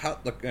 and we'll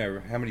cut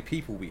how many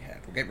people we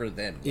have. We'll get rid of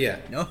them. Yeah.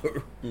 No.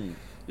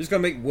 Just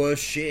gonna make worse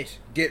shit.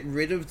 Get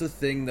rid of the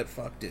thing that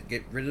fucked it.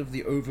 Get rid of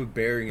the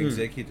overbearing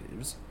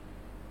executives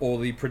or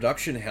the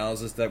production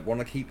houses that want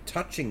to keep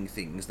touching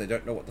things they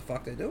don't know what the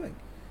fuck they're doing.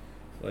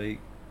 Like,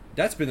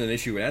 that's been an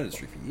issue in our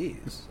industry for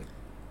years. Like,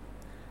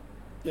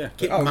 Yeah.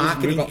 Get move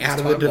marketing up this out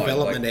of the timeline,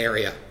 development like-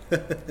 area.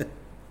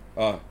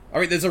 I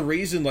mean, there's a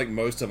reason, like,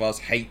 most of us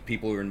hate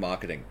people who are in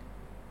marketing.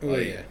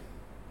 Like,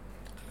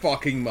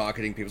 fucking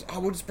marketing people. Oh,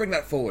 we'll just bring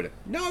that forward.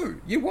 No,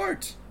 you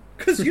won't.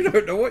 Because you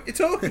don't know what you're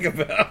talking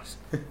about.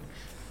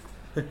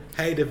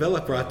 Hey,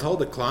 developer, I told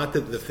the client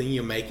that the thing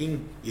you're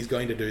making is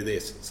going to do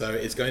this. So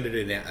it's going to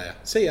do now.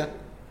 See ya.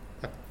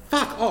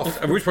 Fuck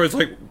off. At which point it's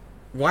like,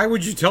 why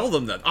would you tell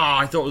them that?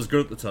 I thought it was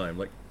good at the time.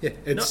 Like, Yeah,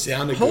 it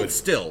sounded hold good.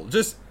 still.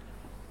 Just...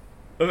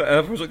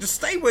 I was like, just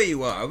stay where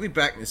you are. I'll be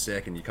back in a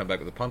second. You come back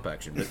with a pump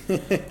action.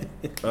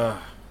 But,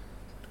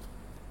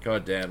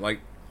 God damn, like,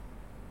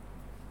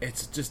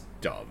 it's just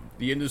dumb.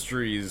 The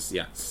industry is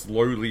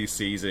slowly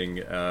seizing,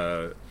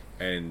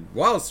 and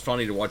while it's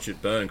funny to watch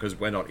it burn because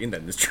we're not in that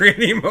industry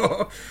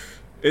anymore,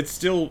 it's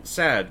still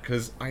sad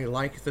because I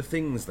like the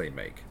things they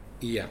make.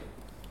 Yeah.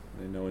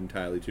 I know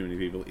entirely too many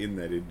people in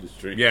that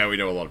industry. Yeah, we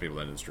know a lot of people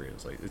in that industry.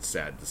 It's like, it's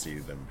sad to see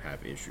them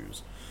have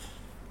issues.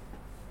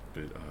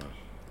 But,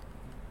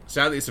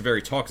 sadly, it's a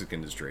very toxic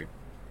industry,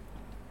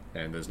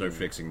 and there's no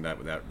fixing that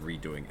without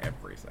redoing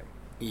everything.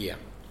 Yeah.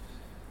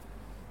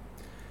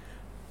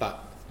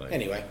 But,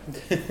 anyway.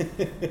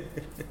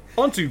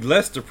 On to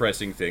less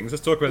depressing things.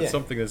 Let's talk about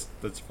something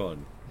that's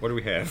fun. What do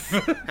we have?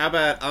 How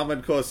about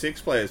Armored Core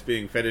 6 players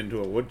being fed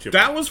into a wood chipper?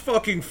 That was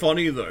fucking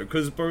funny, though,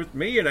 because both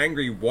me and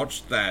Angry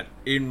watched that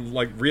in,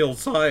 like, real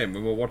time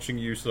when we're watching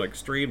you, like,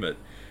 stream it.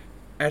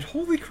 And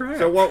holy crap.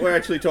 So what we're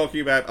actually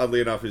talking about,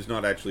 oddly enough, is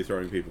not actually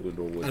throwing people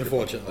into a wood chipper.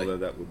 Unfortunately. Although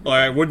that would be...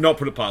 I would not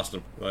put it past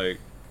them. Like,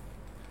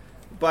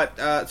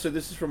 But, so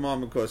this is from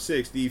Armored Core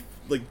 6, the,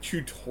 like,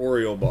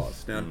 tutorial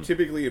boss. Now,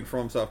 typically in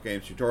FromSoft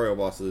games, tutorial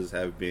bosses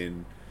have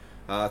been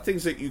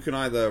things that you can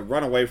either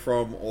run away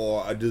from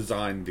or are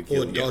designed to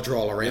kill Or you. dodge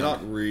roll around. They're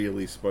not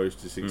really supposed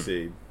to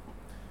succeed.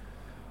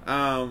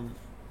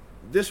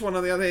 This one,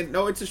 on the other hand,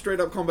 no, it's a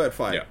straight-up combat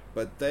fight. Yeah.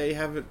 But they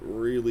haven't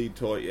really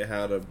taught you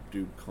how to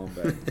do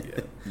combat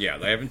yet. yeah,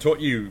 they haven't taught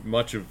you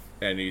much of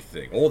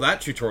anything. All that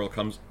tutorial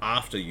comes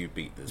after you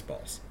beat this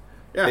boss.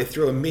 Yeah. They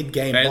threw a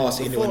mid-game And boss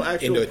The into full a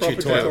actual proper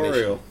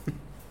tutorial. mission.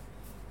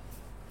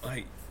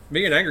 Like,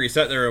 me and Angry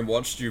sat there and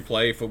watched you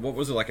play for, what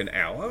was it, like an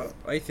hour,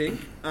 I think?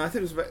 I think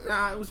it was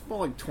about, it was more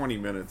like 20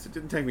 minutes. It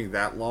didn't take me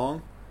that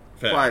long.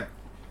 Fair. But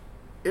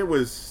it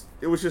was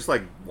just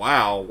like,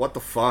 wow, what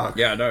the fuck?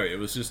 Yeah, no, it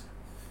was just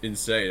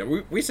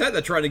insane. We sat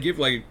there trying to give,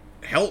 like,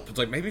 help. It's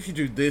like, maybe if you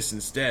do this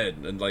instead.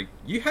 And, like,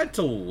 you had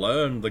to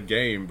learn the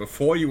game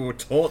before you were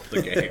taught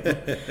the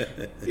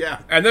game. Yeah.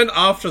 And then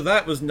after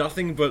that was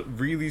nothing but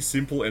really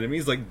simple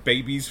enemies, like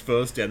baby's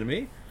first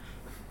enemy.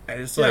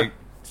 And it's like...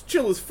 It's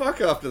chill as fuck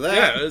after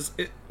that. Yeah,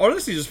 it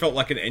honestly just felt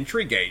like an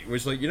entry gate,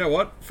 which, like, you know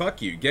what?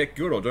 Fuck you. Get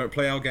good or don't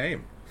play our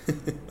game.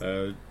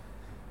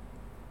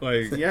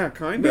 Like, Yeah,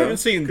 kind of. we haven't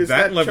seen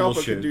that level of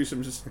chopper shit can do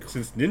some just...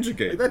 since Ninja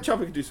Gate. Like, that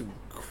chopper can do some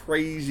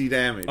crazy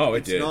damage. Oh, it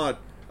it's did. not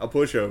a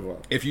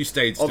pushover. If you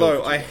stayed still,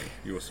 Although for too I- long,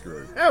 you were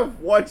screwed. I've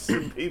watched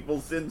some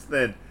people since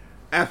then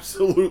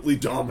absolutely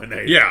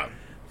dominate. Yeah.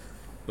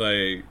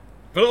 Like,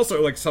 but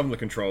also, like, some of the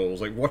controls,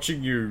 like,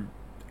 watching you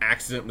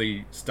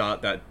accidentally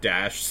start that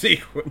dash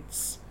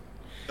sequence.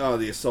 Oh,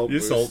 the assault The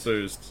boost. assault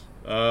boost.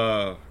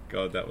 Oh,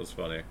 God, that was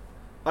funny.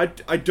 I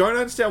don't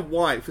understand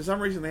why. For some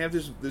reason, they have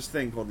this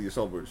thing called the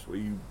assault boost, where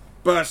you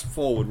burst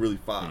forward really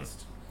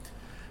fast.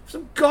 For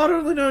some god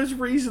only knows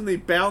reason, they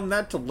bound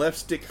that to left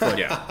stick click.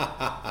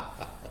 Yeah.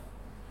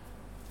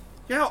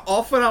 You know how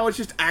often I was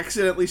just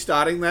accidentally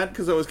starting that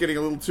because I was getting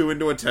a little too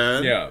into a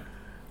turn? Yeah.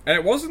 And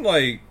it wasn't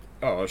like,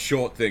 a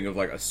short thing of,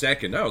 like, a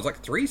second. No, it was like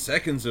 3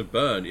 seconds of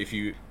burn if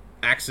you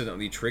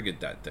accidentally triggered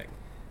that thing.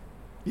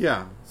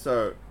 Yeah,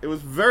 so it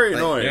was very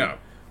annoying. yeah.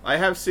 I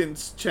have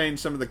since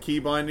changed some of the key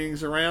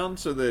bindings around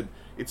so that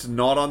it's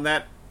not on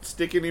that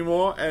stick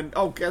anymore, and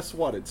oh, guess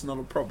what? It's not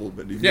a problem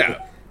anymore.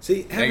 Yeah.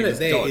 See, having you it just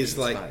there dodge, is it's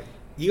like fine.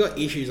 you got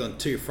issues on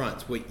two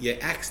fronts. Where you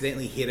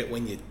accidentally hit it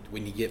when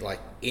you get like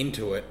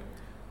into it,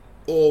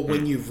 or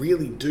when you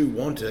really do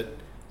want it,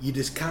 you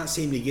just can't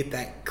seem to get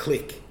that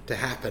click to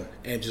happen,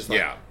 and just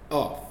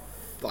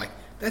like,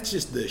 that's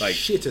just the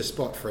shitter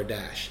spot for a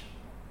dash.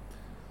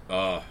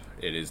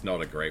 It is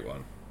not a great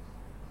one.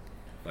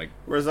 Like,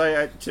 whereas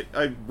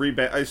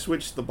I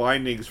switched the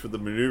bindings for the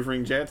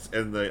maneuvering jets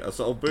and the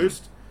assault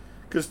boost,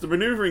 because the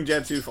maneuvering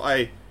jets, if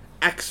I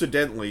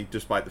accidentally,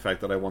 despite the fact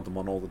that I want them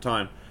on all the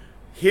time,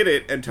 hit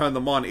it and turn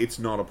them on, it's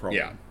not a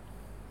problem.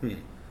 Yeah.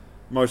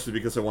 Mostly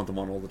because I want them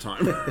on all the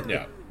time.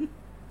 Yeah.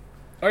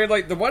 I mean,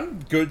 like, the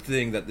one good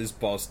thing that this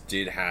boss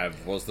did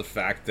have was the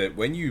fact that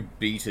when you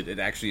beat it, it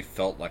actually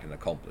felt like an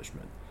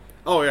accomplishment.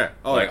 Oh, yeah.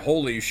 Oh, like, yeah.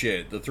 holy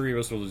shit, the three of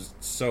us were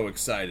just so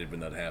excited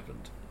when that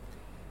happened.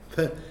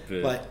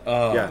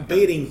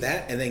 Beating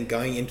that and then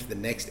going into the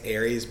next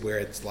areas where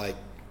it's like,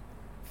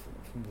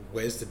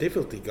 where's the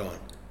difficulty gone?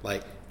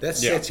 Like, that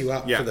sets you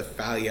up for the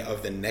failure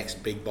of the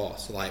next big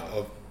boss, like,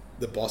 of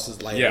the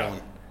bosses later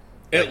on.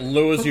 It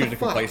lures you to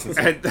complacency.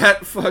 And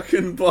that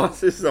fucking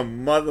boss is a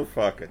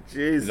motherfucker.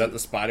 Jesus. Is that the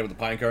spider with the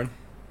pine cone?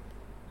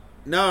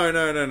 No.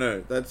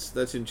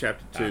 That's in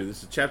chapter 2.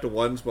 This is chapter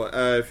 1. But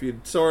if you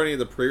saw any of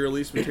the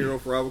pre-release material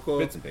for Albacore,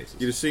 bits and pieces,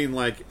 you'd have seen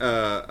like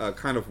a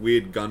kind of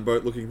weird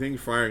gunboat-looking thing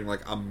firing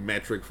like a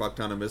metric fuck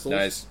ton of missiles.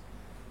 Nice.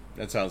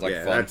 That sounds like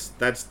fun.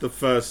 That's the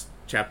first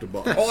chapter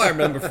boss. All I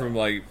remember from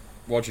like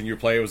watching you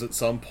play was at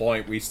some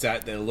point we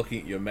sat there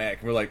looking at your mech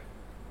and we're like,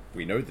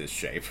 we know this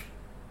shape.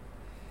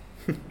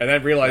 And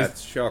then realized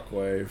that's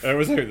Shockwave. And it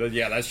was like,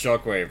 yeah, that's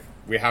Shockwave.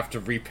 We have to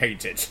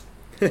repaint it.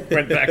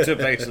 Went back to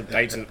base and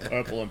painted it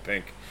purple and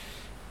pink.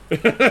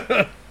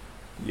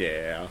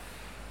 Yeah,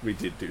 we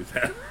did do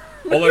that.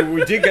 Although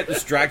we did get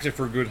distracted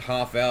for a good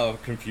half hour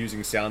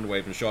confusing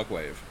Soundwave and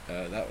Shockwave.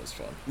 That was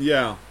fun.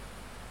 Yeah.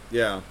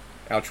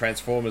 Our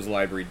Transformers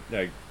library,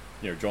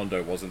 John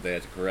Doe wasn't there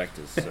to correct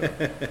us. So.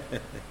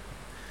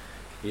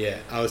 Yeah,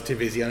 I was too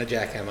busy on a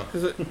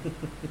jackhammer.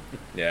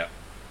 Yeah.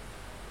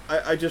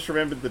 I just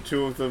remembered the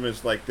two of them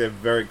as like they're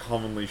very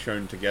commonly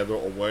shown together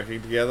or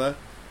working together.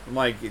 I'm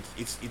like,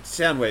 it's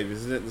Soundwave,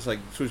 isn't it? It's like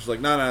Switch is like,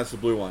 no, it's the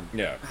blue one.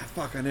 Yeah.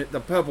 Fuck, I know the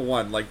purple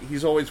one. Like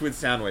he's always with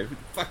Soundwave.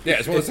 Fuck. Yeah,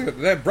 it's one of those,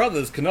 they're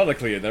brothers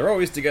canonically, and they're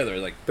always together.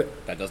 Like,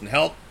 but that doesn't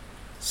help.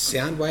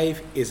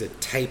 Soundwave is a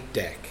tape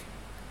deck.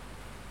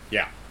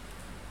 Yeah.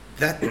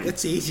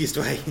 That's the easiest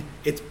way.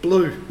 It's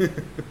blue.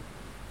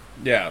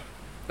 Yeah,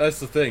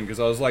 that's the thing, because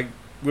I was like,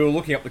 we were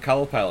looking up the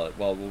color palette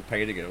while we were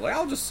painting it. Like,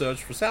 I'll just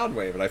search for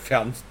Soundwave, and I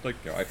found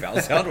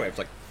Soundwave. It's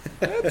like,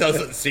 that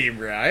doesn't seem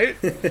right.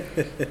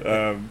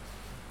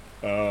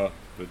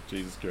 But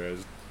Jesus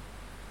Christ,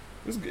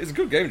 it's a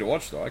good game to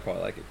watch, though. I quite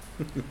like it.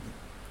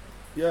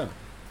 Yeah,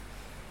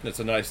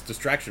 it's a nice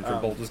distraction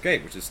from Baldur's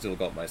Gate, which has still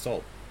got my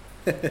soul.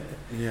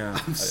 Yeah,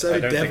 I'm so I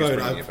don't think it's devoted.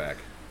 bringing it back.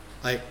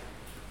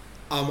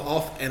 I'm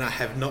off, and I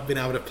have not been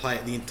able to play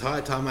it the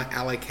entire time I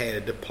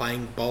allocated to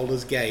playing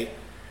Baldur's Gate.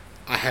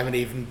 I haven't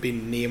even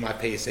been near my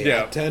PC.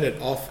 Yeah. I turned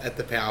it off at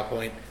the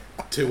PowerPoint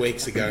 2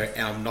 weeks ago,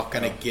 and I'm not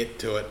going to get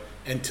to it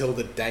until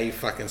the day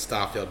fucking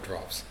Starfield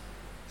drops.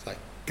 It's like,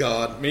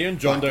 God. Me and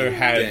John Doe fucking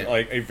had damn.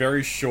 like a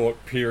very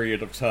short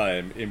period of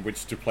time in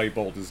which to play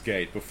Baldur's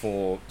Gate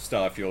before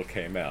Starfield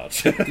came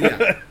out.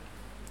 Yeah.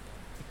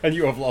 And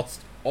you have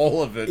lost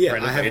all of it. Yeah, I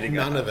have renovating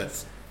none of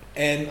it.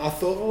 And I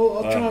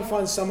thought, I'll try and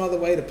find some other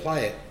way to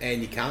play it.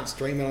 And you can't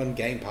stream it on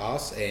Game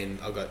Pass, and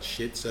I've got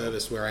shit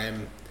service where I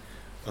am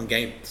on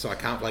Game, so I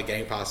can't play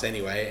Game Pass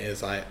anyway. And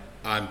it's like,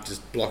 I'm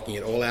just blocking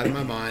it all out of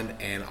my mind,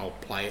 and I'll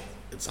play it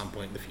at some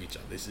point in the future.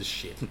 This is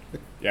shit.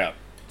 Yeah,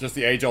 just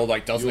the age-old,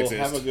 doesn't you'll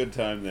exist. have a good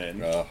time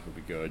then. Oh, it'll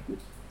be good.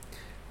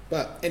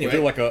 But We'll anyway,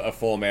 do like a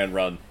four-man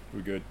run. We're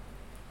good.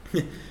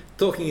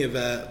 talking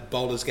of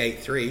Baldur's Gate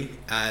 3,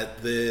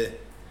 the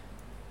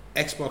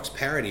Xbox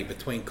parity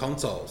between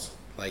consoles,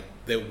 like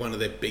they're one of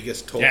their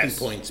biggest talking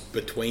points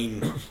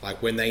between,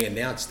 like when they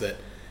announced that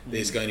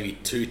there's going to be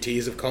 2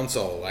 tiers of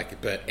console,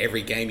 but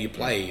every game you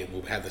play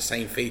will have the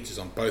same features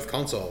on both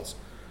consoles.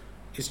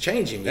 It's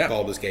changing with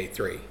Baldur's Gate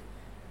 3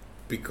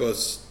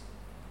 because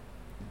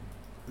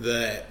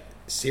the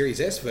Series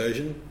S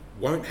version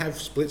won't have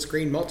split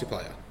screen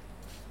multiplayer.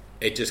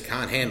 It just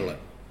can't handle it.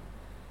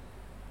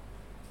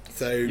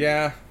 So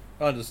Yeah,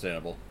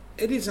 understandable.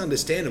 it is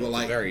understandable,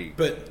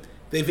 but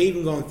they've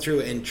even gone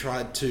through and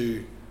tried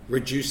to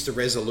reduce the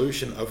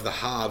resolution of the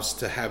halves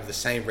to have the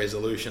same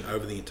resolution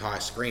over the entire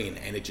screen,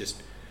 and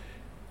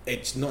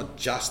it's not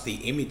just the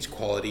image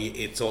quality,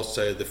 it's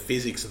also the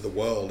physics of the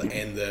world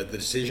and the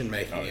decision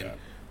making, and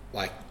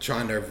like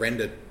trying to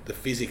render the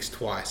physics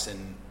twice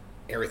and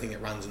everything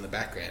that runs in the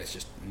background. It's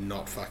just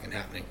not fucking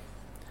happening.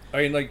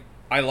 I mean,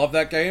 I love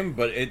that game,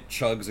 but it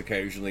chugs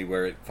occasionally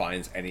where it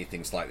finds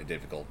anything slightly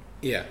difficult.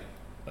 Yeah.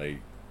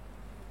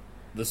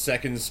 The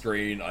second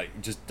screen,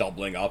 just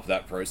doubling up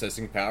that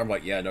processing power, I'm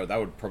like, that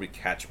would probably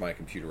catch my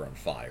computer on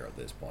fire at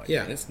this point.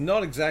 Yeah. And it's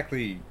not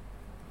exactly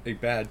a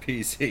bad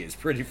PC. It's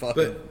pretty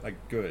fucking,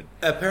 good.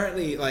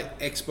 Apparently,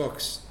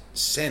 Xbox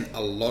sent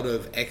a lot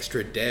of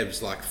extra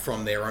devs,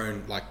 from their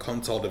own,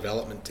 console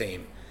development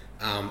team,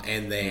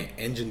 and their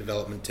engine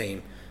development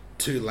team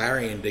to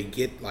Larian to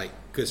get,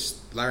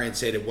 because Larian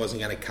said it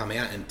wasn't going to come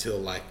out until,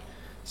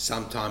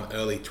 sometime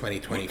early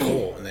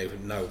 2024, and they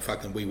would know,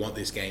 fucking, we want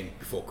this game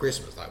before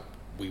Christmas. Like,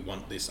 we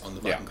want this on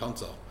the fucking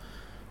console.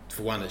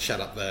 For one, it shut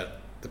up the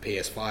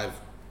PS5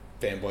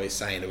 fanboys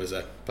saying it was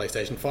a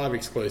PlayStation 5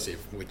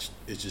 exclusive, which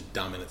is just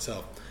dumb in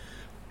itself.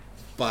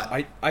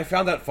 But I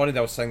found that funny. They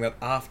were saying that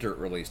after it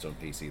released on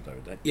PC though.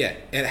 yeah,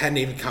 and it hadn't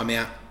even come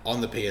out on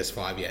the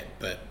PS5 yet,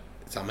 but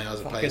somehow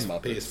it was a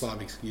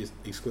PS5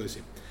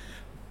 exclusive.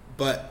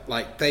 But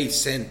like they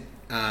sent,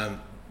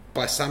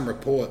 by some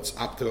reports,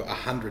 up to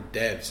 100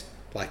 devs,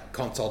 like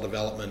console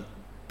development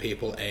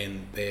people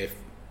and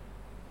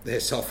their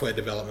software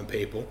development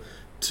people,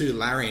 to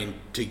Larian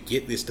to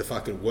get this to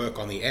fucking work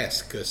on the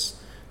S,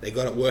 because they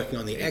got it working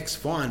on the X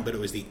fine, but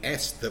it was the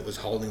S that was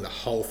holding the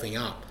whole thing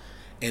up.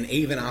 And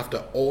even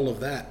after all of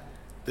that,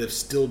 they've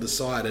still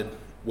decided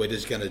we're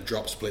just going to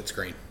drop split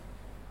screen.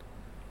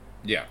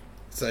 Yeah.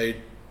 So,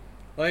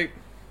 like,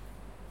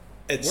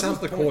 at what is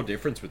the core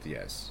difference with the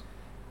S?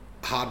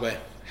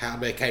 Hardware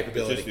capability.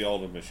 It's just the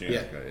older machine. Yeah.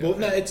 Okay, Well,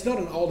 no, it's not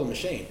an older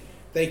machine.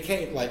 They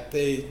came like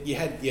you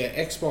had your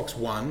Xbox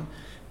One,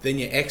 then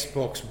your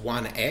Xbox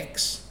One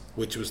X,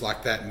 which was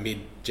like that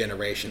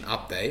mid-generation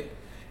update,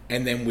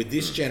 and then with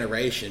this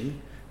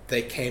generation,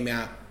 they came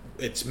out.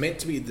 It's meant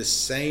to be the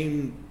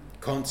same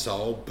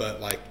console, but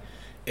like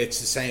it's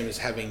the same as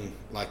having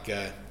like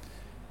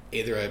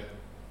either a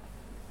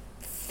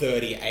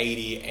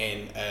 3080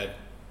 and a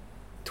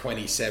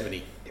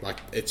 2070. Like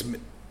it's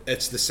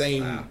the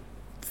same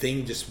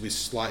thing, just with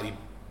slightly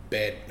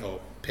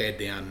pared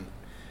down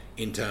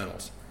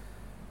internals.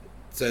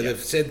 So they've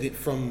said that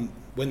from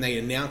when they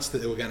announced that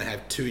they were going to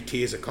have 2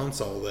 tiers of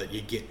console, that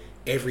you get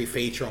every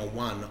feature on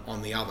one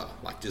on the other.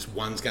 Like just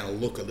one's going to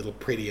look a little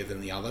prettier than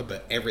the other,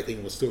 but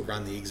everything will still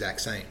run the exact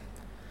same.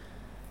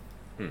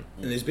 And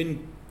there's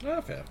been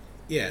fair.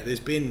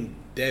 there's been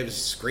devs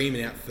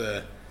screaming out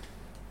for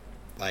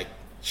like,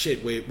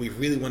 shit, we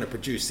really want to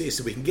produce this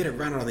so we can get it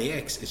running on the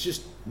X. It's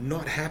just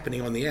not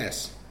happening on the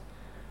S.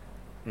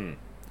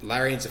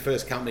 Larian's the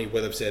first company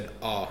where they've said,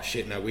 oh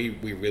shit, no, we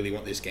really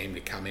want this game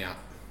to come out.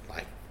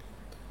 Like,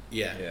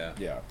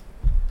 Yeah.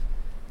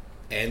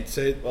 And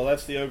so, Well,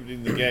 that's the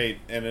opening the gate,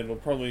 and it'll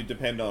probably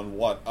depend on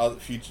what other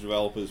future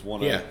developers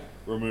want to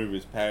remove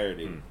as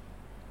parity.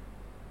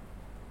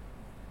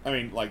 I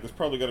mean, like, there's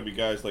probably got to be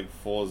guys like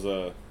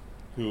Forza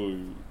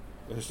who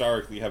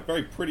historically have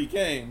very pretty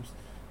games,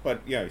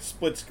 but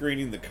split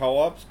screening the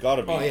co-op's got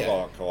to be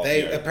co-op.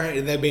 They apparently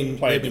they've been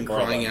crying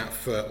brother. out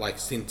for, like,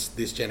 since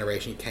this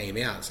generation came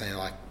out, saying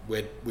like,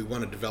 we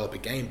want to develop a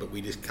game, but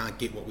we just can't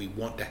get what we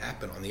want to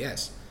happen on the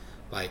S.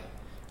 Like,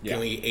 can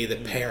we either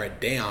pare it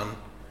down,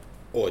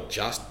 or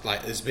just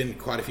like, there's been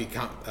quite a few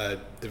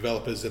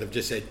developers that have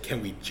just said,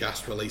 can we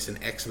just release an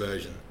X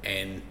version?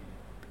 And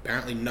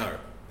apparently no.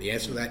 The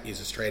answer to that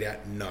is a straight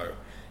out no.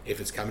 If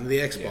it's coming to the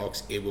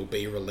Xbox, it will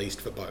be released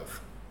for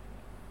both.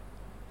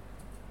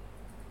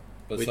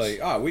 But it's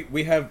like,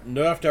 we have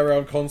nerfed our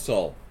own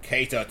console.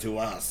 Cater to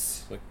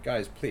us. Like,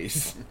 guys,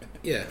 please.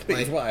 Yeah.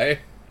 Please, like, why?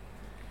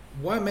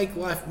 why make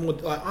life more...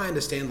 Like, I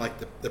understand, like,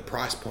 the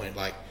price point.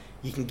 Like,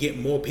 you can get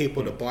more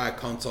people to buy a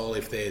console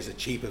if there's a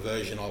cheaper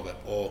version of it,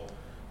 or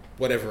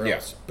whatever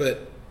else.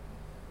 But,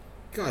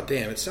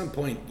 goddamn, at some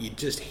point, you're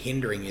just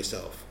hindering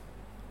yourself.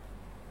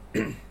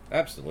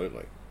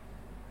 Absolutely.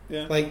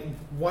 Yeah. Like,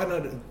 why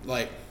not,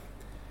 like...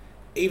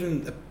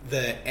 Even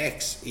the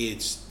X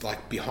is,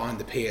 like, behind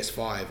the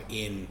PS5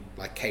 in,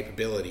 like,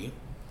 capability.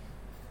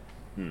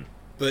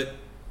 But,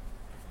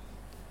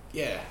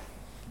 yeah...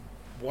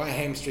 Why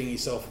hamstring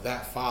yourself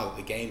that far that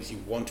the games you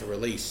want to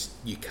release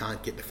you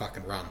can't get to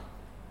fucking run?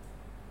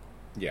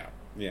 Yeah.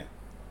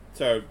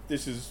 So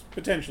this is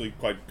potentially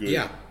quite good.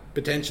 Yeah,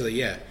 potentially,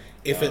 yeah.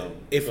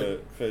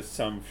 For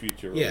some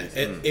future yeah,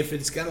 release. if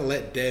it's going to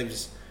let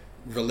devs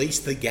release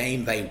the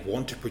game they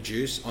want to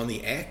produce on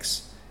the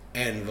X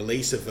and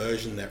release a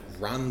version that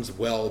runs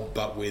well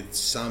but with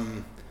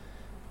some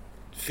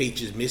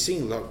features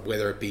missing, like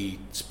whether it be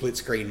split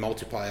screen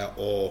multiplayer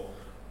or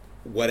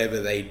whatever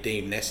they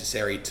deem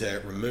necessary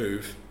to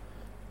remove,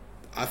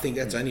 I think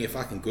that's only a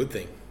fucking good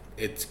thing.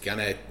 It's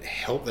gonna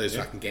help those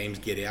fucking games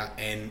get out,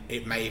 and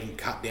it may even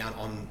cut down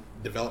on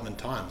development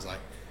times. Like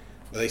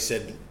they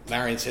said,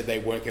 Larian said they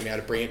weren't going to be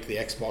able to bring it to the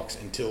Xbox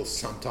until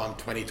sometime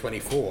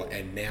 2024,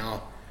 and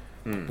now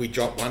we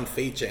dropped one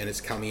feature and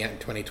it's coming out in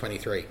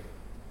 2023.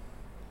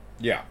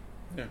 Yeah.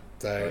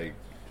 So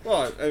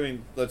Well, I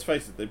mean, let's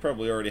face it, they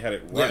probably already had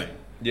it running.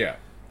 Yeah.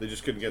 They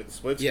just couldn't get the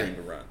split screen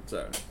to run.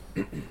 So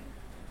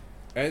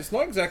And it's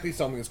not exactly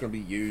something that's going to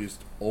be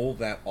used all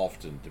that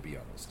often, to be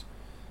honest.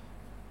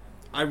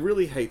 I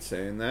really hate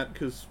saying that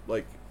because,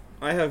 like,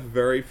 I have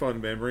very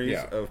fond memories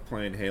of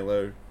playing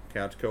Halo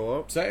couch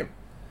co-op. Same.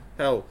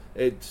 Hell,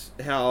 it's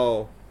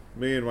how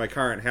me and my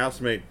current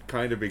housemate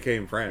kind of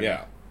became friends.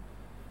 Yeah.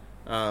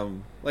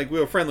 Like, we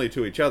were friendly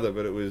to each other,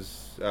 but it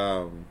was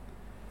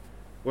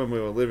when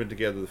we were living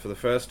together for the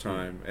first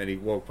time, and he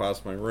walked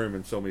past my room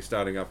and saw me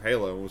starting up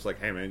Halo and was like,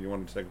 "Hey, man, you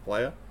want to take a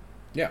player?"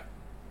 Yeah.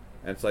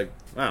 And it's like,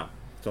 wow,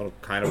 sort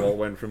of kind of all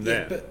went from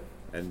there. but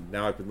And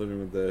now I've been living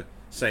with the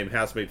same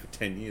housemate for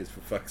 10 years, for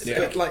fuck's sake.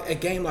 But like a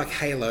game like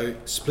Halo,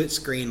 split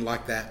screen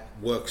like that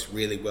works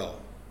really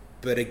well.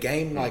 But a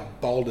game like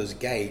Baldur's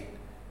Gate,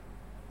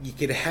 you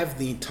could have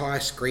the entire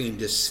screen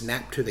just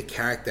snap to the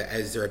character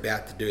as they're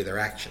about to do their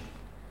action.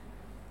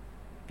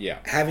 Yeah.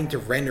 Having to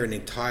render an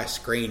entire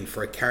screen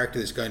for a character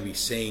that's going to be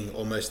seeing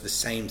almost the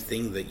same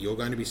thing that you're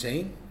going to be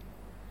seeing.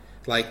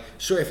 Like,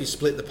 sure, if you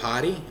split the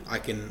party, I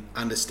can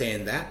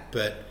understand that,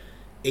 but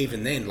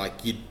even then,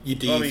 like, you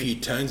do a few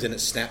turns and it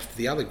snaps to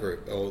the other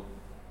group, or...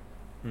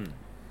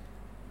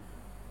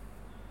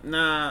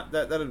 Nah,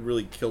 that'd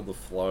really kill the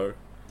flow.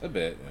 A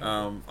bit.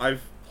 Yeah.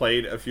 I've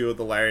played a few of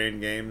the Larian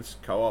games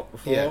co-op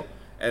before, Yeah.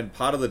 and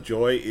part of the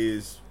joy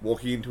is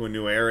walking into a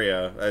new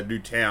area, a new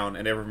town,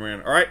 and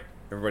everyone, all right,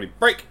 everybody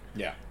break!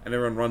 Yeah. And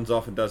everyone runs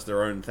off and does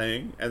their own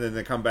thing, and then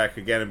they come back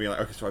again and be like,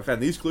 okay, so I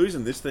found these clues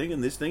and this thing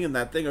and this thing and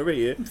that thing over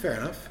here. Fair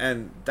enough.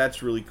 And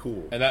that's really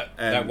cool. And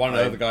that one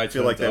I other guy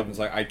feel turns like up and is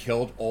like, I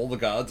killed all the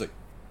guards. Like,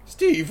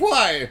 Steve,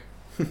 why?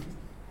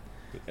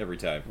 Every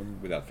time,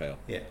 without fail.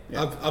 Yeah.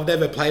 Yeah. I've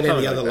never played any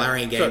Something other like that.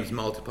 Larian games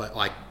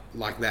multiplayer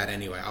like that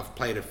anyway. I've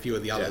played a few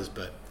of the others,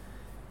 but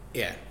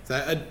yeah. So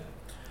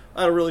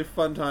I had a really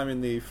fun time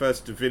in the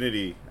first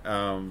Divinity,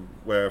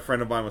 where a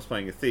friend of mine was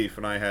playing a thief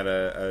and I had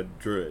a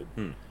druid.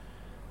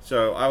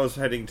 So I was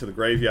heading to the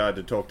graveyard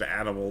to talk to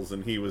animals,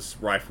 and he was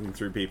rifling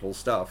through people's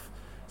stuff.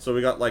 So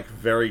we got like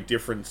very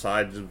different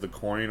sides of the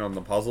coin on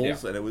the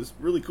puzzles, and it was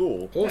really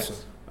cool.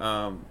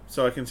 awesome.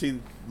 So I can see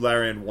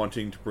Larian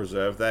wanting to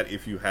preserve that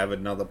if you have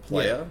another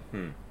player.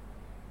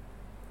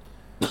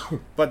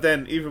 But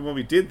then, even when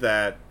we did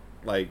that,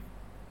 like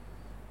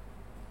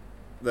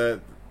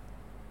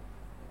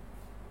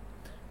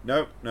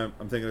No, I'm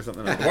thinking of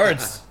something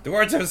else. The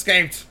words have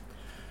escaped.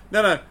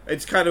 No,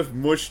 it's kind of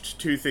mushed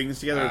two things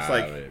together. It's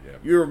like, yeah.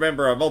 you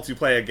remember a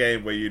multiplayer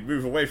game where you'd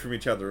move away from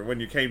each other, and when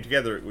you came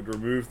together, it would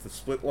remove the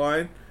split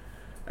line.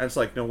 And it's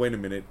like, no, wait a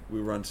minute,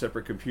 we were on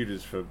separate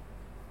computers for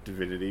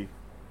Divinity.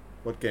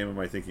 What game am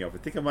I thinking of? I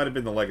think it might have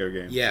been the Lego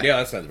game. Yeah. Yeah,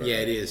 that sounds about Yeah,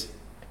 right. it is.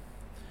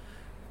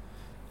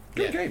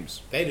 Good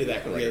games. They do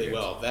that Lego really games.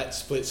 well. That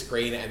split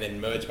screen and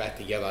then merge back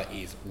together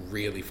is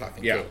really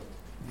fucking Yeah. cool.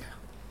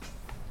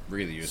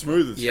 Really useful.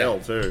 Smooth as Yeah. hell,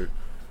 too.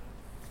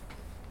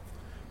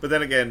 But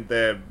then again,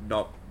 they're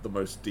not the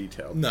most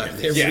detailed. No,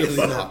 games. they're really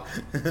not.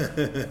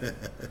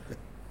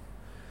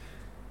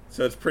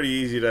 So it's pretty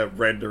easy to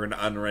render and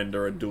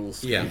unrender a dual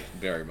screen. Yeah.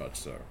 Very much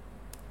so.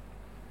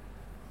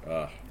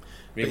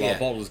 Meanwhile, yeah.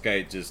 Baldur's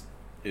Gate just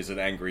is an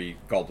angry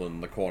goblin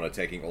in the corner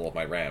taking all of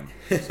my RAM.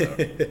 So.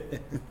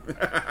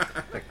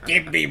 Like,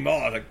 give me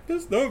more. Like,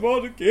 there's no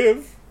more to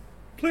give.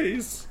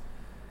 Please.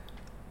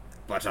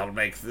 But I'll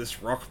make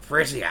this rock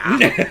prettier.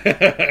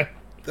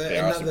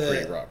 There are some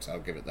pretty rocks, I'll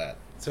give it that.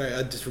 Sorry,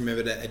 I just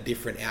remembered a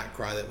different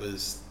outcry that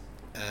was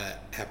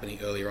happening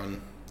earlier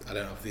on. I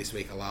don't know if this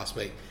week or last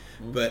week,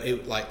 but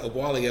it, like a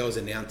while ago, it was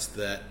announced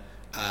that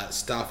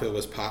Starfield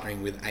was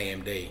partnering with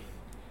AMD,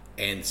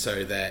 and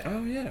so that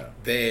Oh, yeah.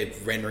 their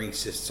rendering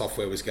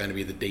software was going to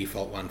be the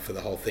default one for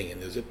the whole thing.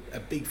 And there was a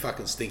big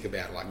fucking stink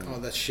about it, like, oh,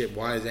 that's shit.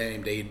 Why is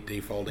AMD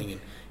defaulting?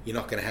 And you're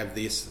not going to have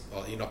this,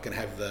 or you're not going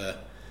to have the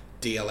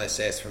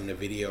DLSS from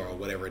NVIDIA or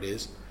whatever it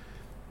is.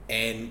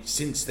 And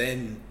since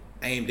then,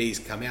 AMD's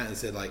come out and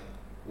said, like,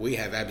 we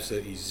have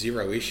absolutely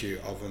zero issue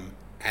of them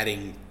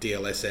adding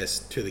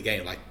DLSS to the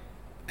game. Like,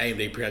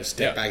 AMD pretty much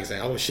stepped back and say,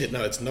 oh shit,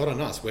 no, it's not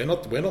on us. We're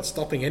not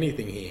stopping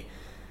anything here.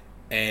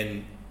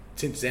 And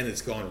since then,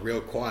 it's gone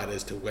real quiet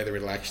as to whether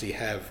it'll actually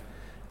have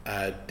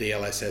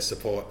DLSS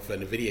support for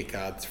NVIDIA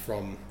cards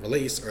from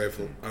release, or if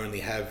it'll only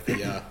have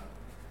the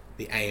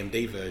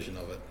AMD version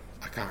of it.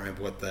 I can't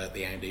remember what the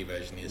AMD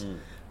version is,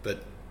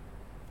 but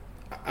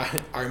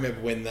I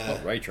remember when the...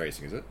 Not ray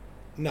tracing, is it?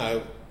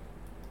 No,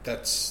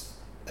 that's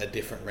a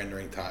different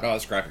rendering type. Oh,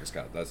 that's graphics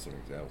card. That's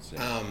something else.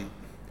 Yeah.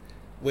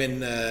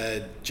 When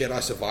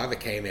Jedi Survivor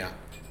came out,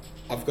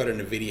 I've got a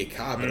NVIDIA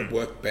card, but it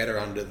worked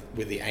better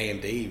with the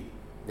AMD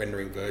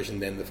rendering version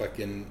than the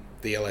fucking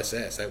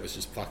DLSS. That was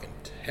just fucking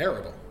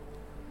terrible.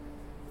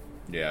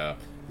 Yeah.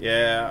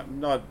 Yeah, I'm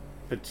not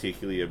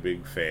particularly a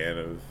big fan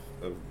of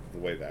the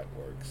way that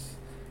works.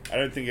 I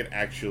don't think it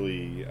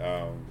actually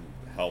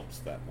helps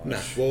that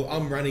much. No, well,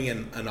 I'm running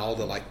an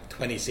older, like,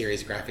 20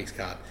 series graphics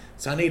card,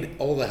 so I need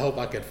all the help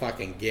I could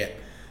fucking get.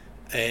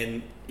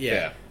 And,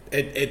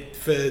 it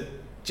for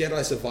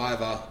Jedi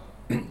Survivor,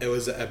 it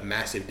was a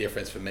massive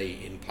difference for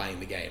me in playing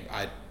the game.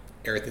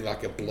 Everything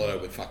like a blur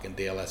with fucking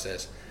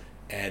DLSS,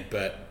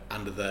 but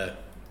under the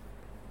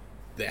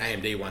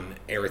AMD one,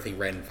 everything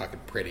ran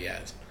fucking pretty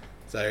as.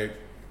 So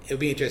it'll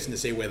be interesting to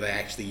see whether they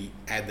actually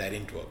add that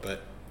into it,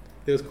 but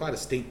there was quite a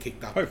stink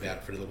kicked up about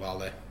it for a little while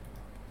there.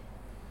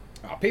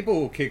 People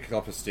will kick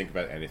up a stink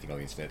about anything on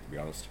the internet, to be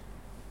honest.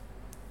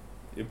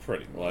 You're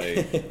pretty much.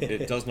 Like,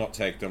 it does not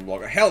take them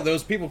long. Hell, there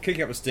was people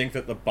kicking up a stink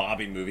that the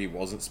Barbie movie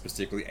wasn't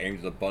specifically aimed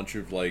at a bunch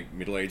of, like,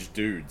 middle-aged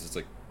dudes. It's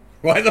like,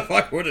 why the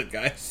fuck would it,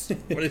 guys?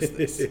 What is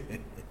this?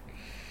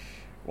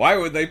 Why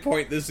would they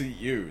point this at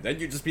you? Then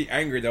you'd just be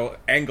angry they're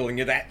angling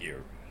it at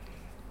you.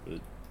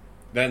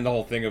 Then the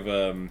whole thing of,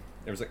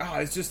 It was like,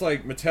 it's just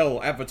like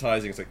Mattel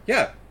advertising. It's like,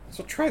 yeah, that's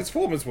what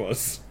Transformers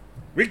was.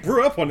 We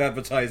grew up on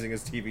advertising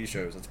as TV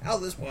shows. That's how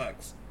this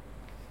works.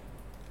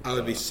 I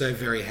would be so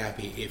very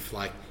happy if,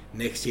 like,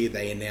 next year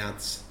they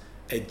announce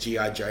a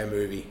G.I. Joe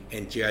movie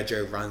and G.I.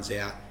 Joe runs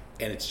out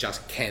and it's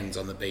just Kens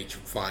on the beach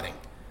fighting.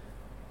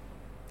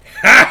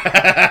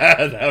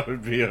 That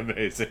would be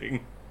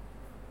amazing.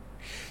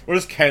 What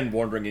is Ken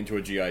wandering into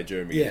a G.I.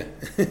 Joe meeting?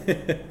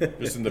 Yeah.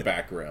 Just in the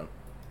background.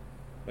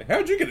 Like,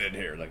 how'd you get in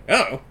here? Like,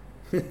 oh.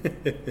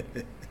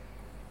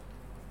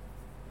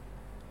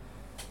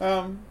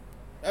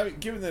 I mean,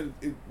 given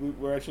that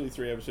we're actually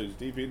 3 episodes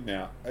deep in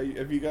now,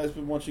 have you guys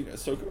been watching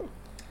Ahsoka?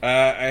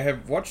 I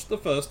have watched the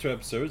first 2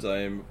 episodes. I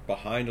am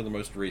behind on the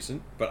most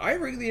recent, but I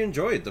really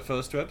enjoyed the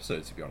first 2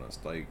 episodes, to be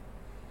honest. Like,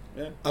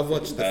 Yeah. I've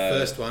watched the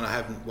first one. I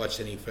haven't watched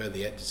any further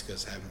yet just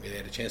because I haven't really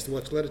had a chance to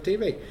watch a lot of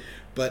TV.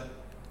 But,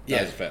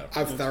 yeah, fair.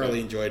 I've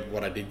thoroughly enjoyed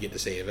what I did get to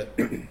see of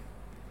it.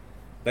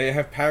 They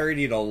have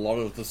parodied a lot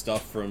of the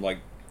stuff from, like,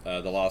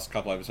 the last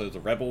couple episodes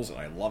of Rebels, and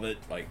I love it.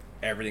 Like,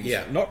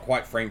 everything's not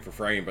quite frame for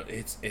frame, but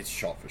it's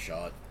shot for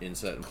shot in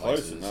certain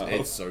Close places. enough.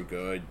 It's so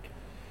good.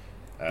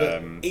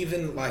 But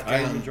even, like...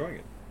 I'm enjoying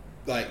it.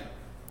 Like,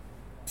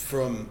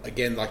 from,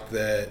 again, like,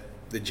 the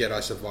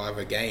Jedi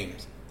Survivor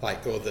games,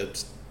 like, or the...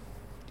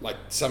 Like,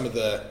 some of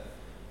the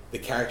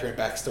character and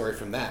backstory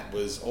from that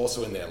was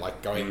also in there,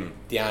 like, going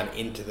down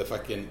into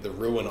the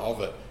ruin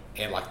of it,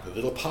 and, like, the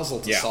little puzzle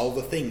to solve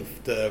the thing,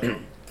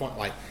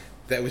 like,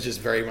 that was just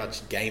very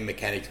much game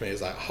mechanics to me. It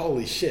was like,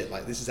 holy shit,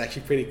 like, this is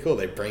actually pretty cool.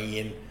 They're bringing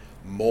in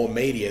more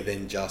media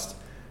than just,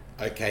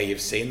 okay,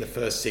 you've seen the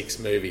first 6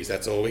 movies,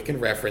 that's all we can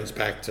reference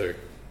back to.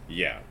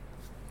 Yeah.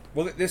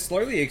 Well, they're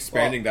slowly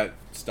expanding that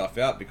stuff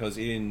out, because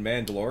in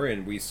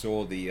Mandalorian, we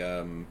saw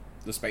the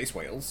space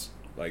whales.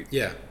 Like,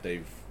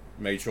 they've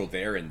made sure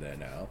they're in there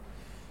now.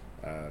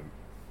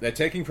 They're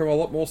taking from a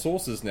lot more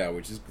sources now,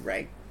 which is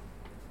great.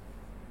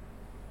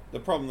 The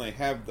problem they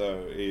have,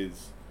 though,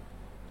 is...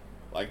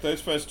 Like,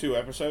 those first 2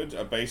 episodes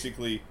are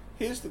basically...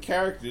 Here's the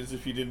characters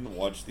if you didn't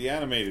watch the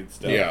animated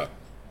stuff. Yeah.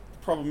 The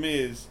problem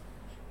is...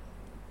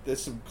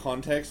 There's some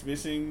context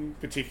missing,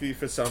 particularly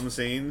for some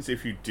scenes,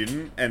 if you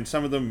didn't. And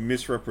some of them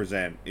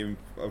misrepresent, in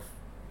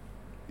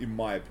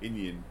my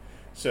opinion,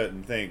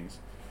 certain things.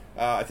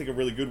 I think a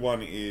really good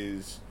one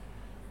is...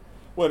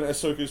 when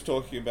Ahsoka's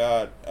talking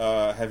about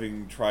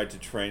having tried to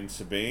train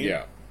Sabine.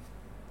 Yeah.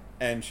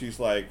 And she's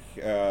like,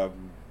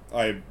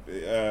 I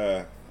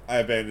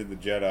abandoned the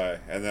Jedi,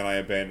 and then I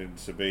abandoned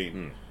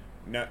Sabine.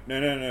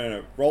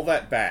 No. Roll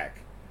that back.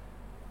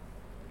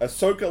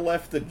 Ahsoka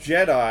left the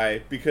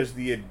Jedi because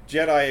the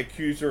Jedi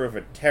accused her of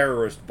a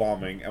terrorist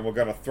bombing, and were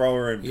going to throw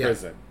her in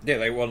prison. Yeah,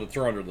 they wanted to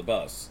throw her under the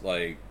bus.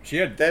 Like, she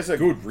had There's a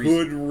good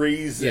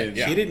reason.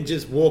 Yeah, she didn't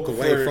just walk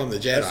away from the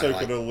Jedi. Ahsoka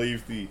like, to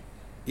leave the...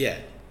 Yeah,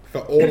 for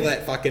all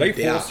that fucking They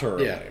doubt. forced her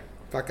away.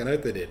 Fucking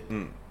oath they did.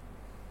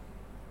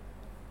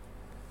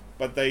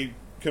 But they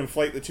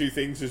conflate the two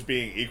things as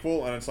being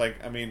equal, and it's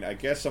like, I mean, I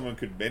guess someone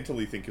could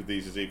mentally think of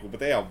these as equal, but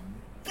they are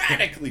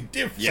radically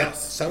different. Yeah.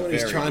 Someone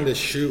who's trying to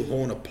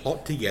shoehorn a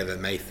plot together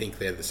may think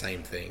they're the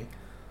same thing.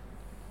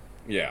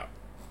 Yeah.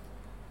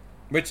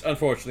 Which,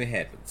 unfortunately,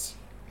 happens.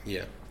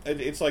 Yeah.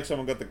 It's like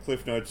someone got the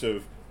cliff notes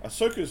of,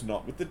 Ahsoka's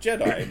not with the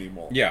Jedi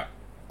anymore. Yeah.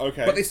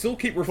 Okay. But they still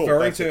keep Cool,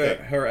 referring that's to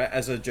okay. her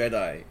as a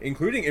Jedi,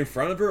 including in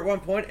front of her at one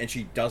point, and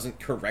she doesn't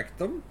correct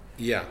them.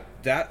 Yeah.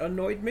 That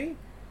annoyed me.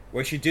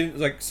 Where she didn't,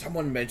 like,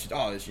 someone mentioned,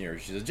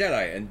 she's a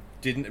Jedi, and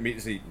didn't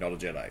immediately say, not a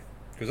Jedi.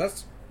 Because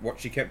that's what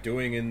she kept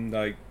doing in,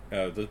 like,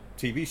 the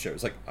TV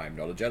shows. Like, I'm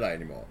not a Jedi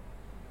anymore.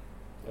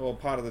 Well,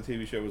 part of the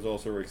TV show was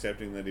also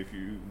accepting that if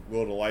you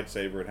wield a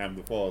lightsaber and have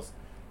the Force,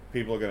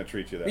 people are going to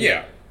treat you that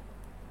way.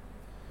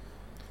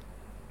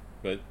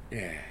 But,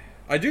 yeah.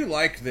 I do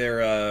like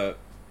their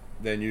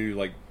new,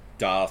 like,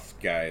 Darth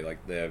guy,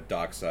 like, their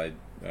dark side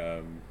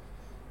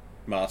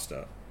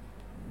master.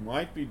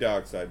 Might be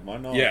Darkseid,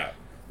 might not. Yeah.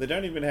 They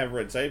don't even have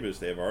red sabers,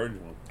 they have orange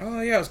ones.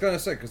 Oh, yeah, I was going to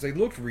say, because they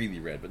looked really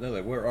red, but no,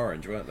 they were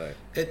orange, weren't they?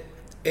 It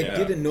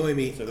did annoy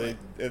me. So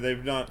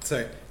they've not...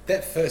 So,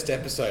 that first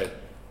episode,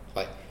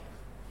 like,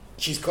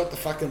 she's got the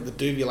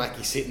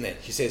Duvulaki sitting there.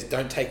 She says,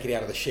 don't take it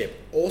out of the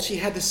ship. All she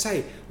had to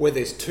say, where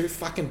there's 2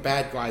 fucking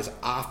bad guys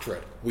after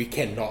it, we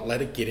cannot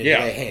let it get into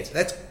their hands.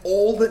 That's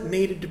all that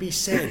needed to be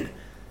said.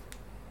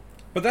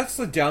 But that's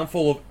the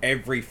downfall of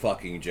every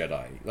fucking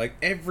Jedi. Like,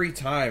 every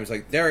time, it's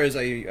like, there is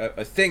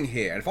a thing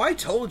here. And if I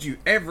told you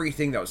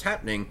everything that was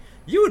happening,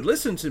 you would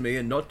listen to me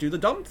and not do the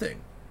dumb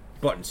thing.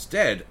 But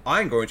instead,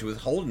 I'm going to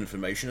withhold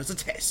information as a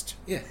test.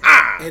 Yeah.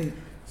 And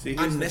See,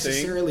 here's the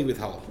unnecessarily thing.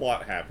 withhold.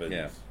 Plot happens.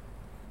 Yeah.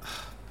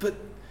 But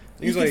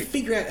He's you can like-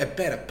 figure out a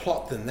better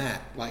plot than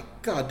that.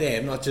 Like,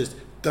 goddamn, not just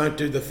don't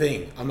do the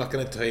thing. I'm not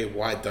going to tell you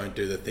why don't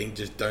do the thing.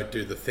 Just don't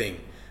do the thing.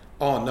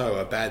 Oh no,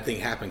 a bad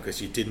thing happened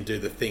because you didn't do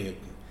the thing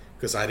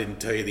because I didn't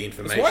tell you the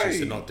information why-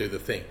 to not do the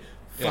thing.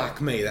 Yeah.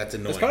 Fuck me, that's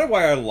annoying. That's kind of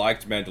why I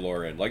liked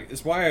Mandalorian. Like,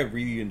 it's why I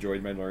really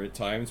enjoyed Mandalorian at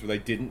times, where they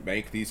didn't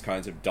make these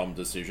kinds of dumb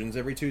decisions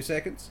every 2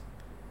 seconds.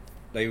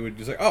 they would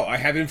just like, oh, I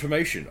have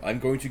information. I'm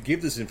going to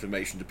give this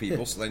information to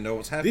people so they know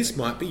what's happening. This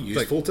might be It's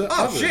useful to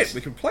oh others. shit,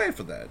 we can plan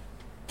for that.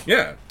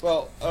 Yeah.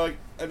 Well,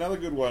 another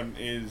good one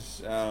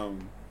is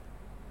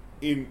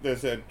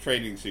there's a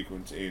training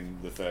sequence in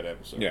the third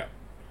episode. Yeah.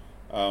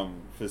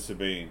 For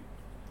Sabine,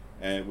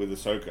 and with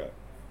Ahsoka,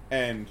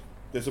 and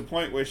there's a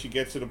point where she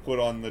gets her to put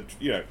on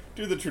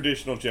do the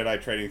traditional Jedi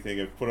training thing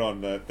of put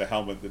on the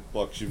helmet that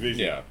blocks your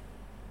vision. Yeah.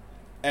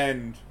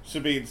 And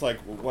Sabine's like,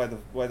 well,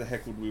 why the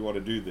heck would we want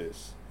to do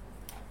this?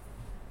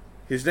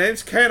 His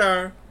name's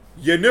Kenner.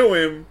 You knew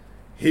him.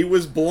 He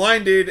was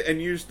blinded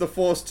and used the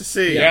Force to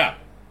see. Yeah.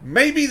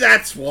 Maybe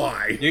that's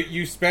why.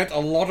 You spent a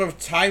lot of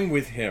time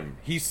with him.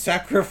 He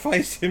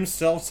sacrificed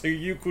himself so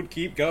you could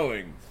keep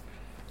going.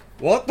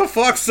 What the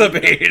fuck,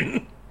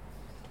 Sabine?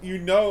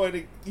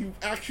 You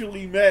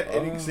actually met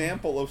an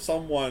example of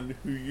someone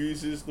who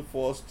uses the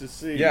Force to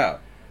see. Yeah.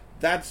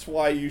 That's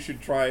why you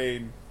should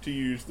try to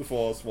use the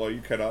Force while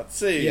you cannot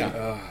see. Yeah.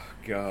 Oh,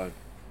 God.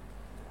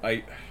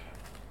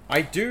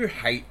 I do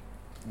hate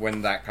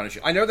when that kind of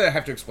shit... I know they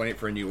have to explain it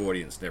for a new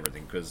audience and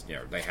everything, because,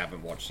 they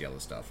haven't watched the other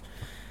stuff.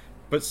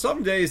 But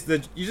some days,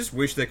 you just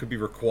wish there could be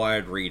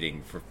required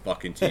reading for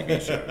fucking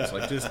TV shows.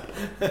 Like, just...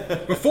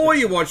 Before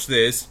you watch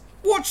this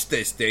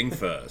thing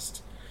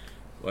first.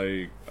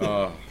 Like,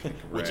 oh,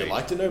 Would you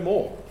like to know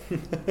more?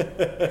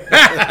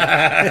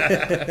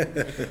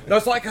 No,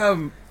 it's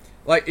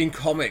like in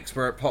comics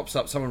where it pops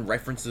up, someone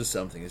references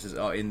something. It says,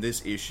 oh, in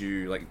this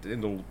issue, like in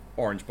the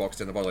orange box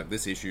down the bottom, like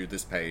this issue,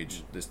 this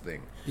page, this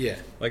thing. Yeah.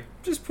 Like,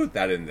 just put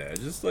that in there.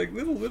 Just like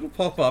little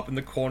pop up in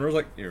the corner,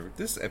 like,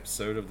 this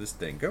episode of this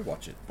thing. Go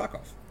watch it. Fuck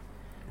off.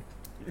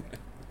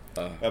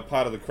 A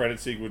part of the credit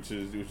sequence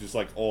was just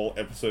like all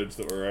episodes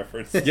that were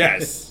referenced.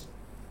 Yes.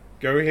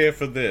 Go here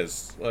for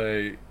this.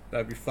 Like,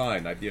 that'd be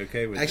fine. I'd be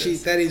okay with Actually,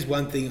 this. that is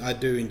one thing I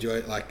do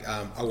enjoy. Like,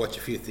 I watch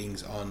a few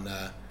things on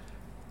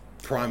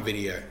Prime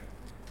Video.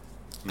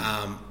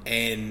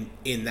 And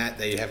in that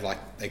they have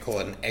they call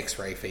it an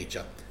X-ray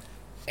feature,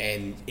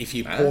 and if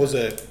you pause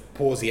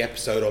the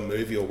episode or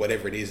movie or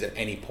whatever it is at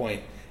any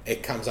point,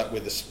 it comes up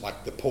with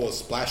the pause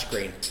splash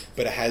screen,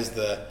 but it has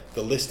the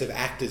list of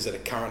actors that are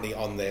currently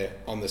on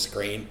the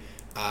screen,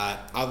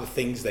 other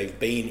things they've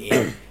been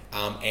in,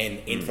 and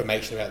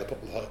information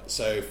about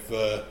so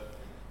for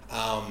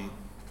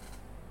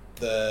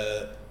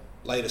the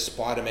latest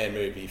Spider-Man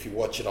movie, if you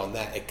watch it on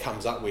that, it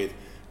comes up with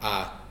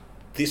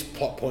this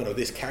plot point or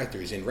this character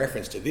is in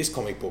reference to this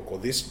comic book or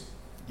this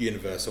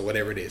universe or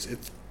whatever it is.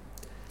 It's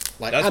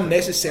That's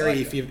unnecessary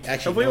if you've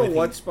actually... Have we all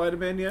watched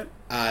Spider-Man yet?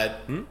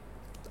 Have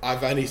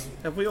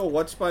we all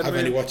watched Spider-Man? I've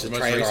only watched the most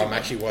trailer. recent I'm one.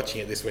 actually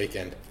watching it this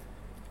weekend.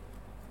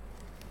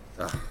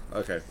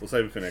 Okay, we'll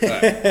save it for next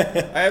time.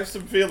 I have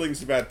some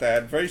feelings about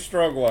that. Very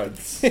strong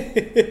ones.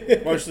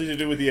 Mostly to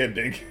do with the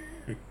ending.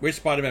 Which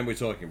Spider-Man we're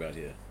talking about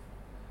here?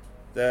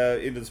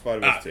 Into the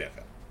Spider-Verse 2.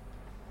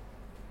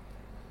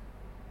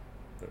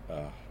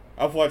 Yeah.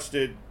 I've watched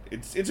it.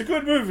 It's a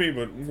good movie,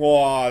 but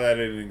wow, that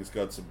ending's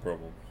got some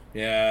problems.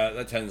 Yeah,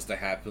 that tends to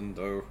happen,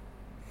 though.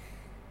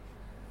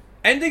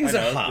 Endings I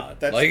are know, hard.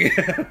 but Like,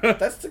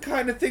 That's the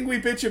kind of thing we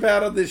bitch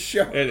about on this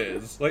show. it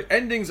is. Like,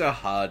 endings are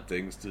hard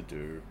things to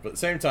do, but at the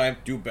same time,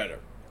 do better.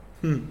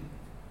 Bloody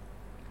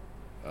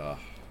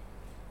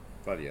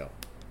hell.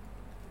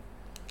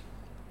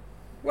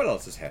 What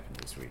else has happened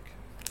this week?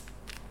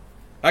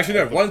 Actually,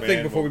 no, one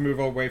thing before we move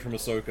away from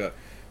Ahsoka.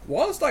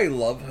 Whilst I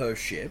love her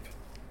ship,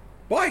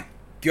 by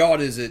God,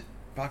 is it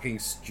fucking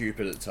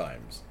stupid at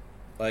times.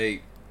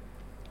 Like,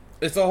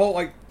 it's the whole,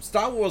 like,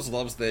 Star Wars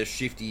loves their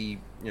shifty,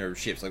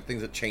 ships, like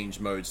things that change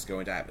modes to go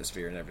into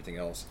atmosphere and everything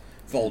else.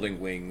 Folding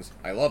wings.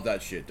 I love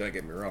that shit, don't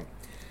get me wrong.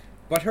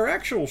 But her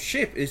actual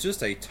ship is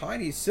just a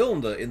tiny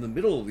cylinder in the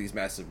middle of these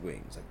massive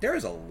wings. Like, there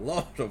is a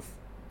lot of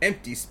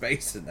empty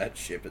space in that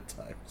ship at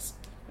times.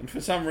 And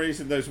for some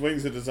reason, those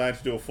wings are designed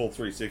to do a full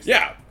 360.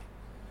 Yeah!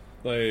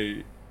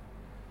 Like,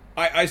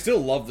 I still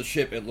love the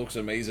ship, it looks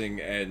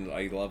amazing, and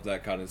I love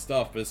that kind of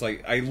stuff, but it's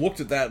like, I looked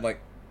at that, like,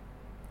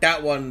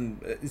 that one,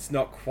 it's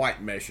not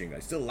quite meshing. I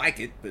still like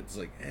it, but it's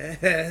like,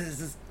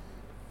 the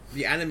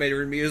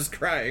animator in me is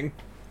crying.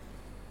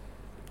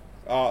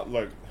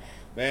 Look,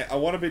 man, I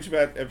want to bitch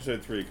about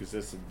episode 3, because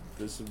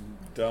there's some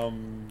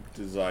dumb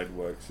design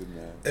works in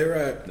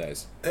there.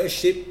 Nice. Her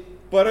ship...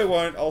 But I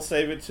won't. I'll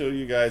save it till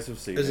you guys have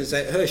seen As I it.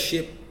 say, her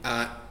ship,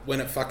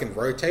 when it fucking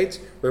rotates,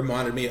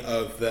 reminded me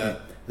of the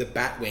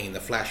Batwing in the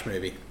Flash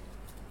movie.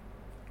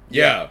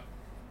 Yeah.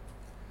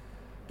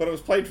 But it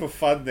was played for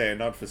fun there,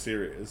 not for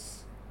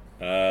serious.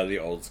 The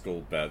old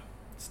school Bat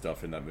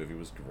stuff in that movie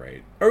was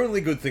great. Only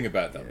good thing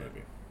about that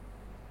movie.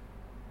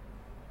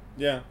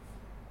 Yeah.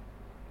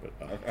 But,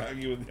 I'll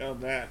argue with you on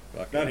that.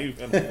 Fuck Not yeah.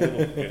 even a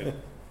little bit.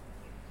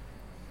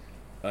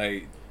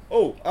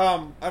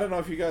 I don't know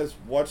if you guys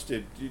watched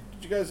it. Did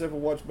you guys ever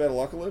watch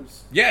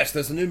Metalocalypse? Yes,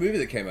 there's a new movie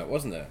that came out,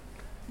 wasn't there?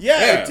 Yeah,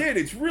 Yeah. it did.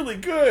 It's really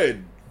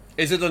good.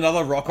 Is it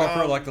another rock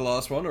opera like the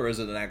last one, or is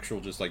it an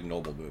actual just like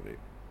normal movie?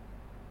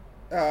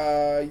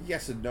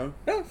 Yes and no.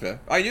 Yeah, fair.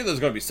 I knew there was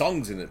going to be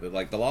songs in it, but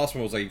like the last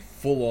one was a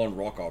full-on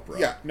rock opera.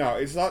 Yeah, no,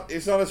 it's not.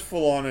 It's not as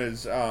full on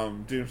as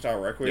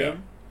Doomstar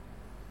Requiem.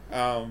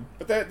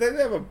 But they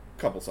have a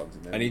couple songs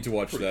in there. I need to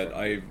watch Pretty that.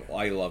 fun.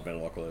 I love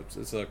Metalocalypse.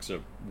 It's like a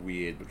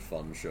weird but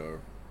fun show.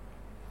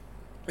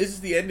 This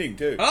is the ending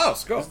too. Oh,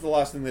 Scott. This is the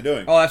last thing they're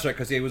doing. Oh, that's right,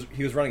 because he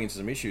was running into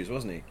some issues,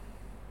 wasn't he?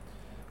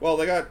 Well,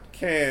 they got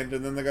canned,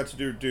 and then they got to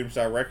do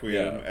Doomstar Requiem,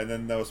 Yeah. and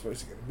then they were supposed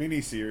to get a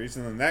mini-series,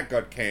 and then that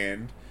got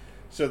canned.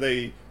 So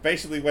they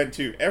basically went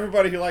to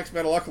everybody who likes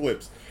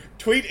Metalocalypse,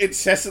 tweet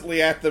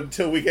incessantly at them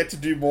till we get to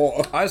do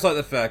more. I just like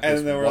the fact And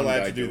that they were one allowed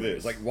guy to do doing it. this.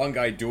 It's like one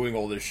guy doing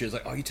all this shit. It's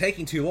like, oh, you're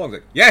taking too long.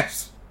 It's like,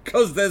 yes,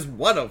 because there's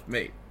one of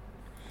me.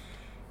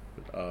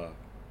 But,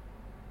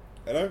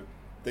 I don't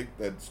think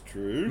that's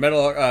true.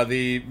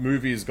 the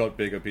movies got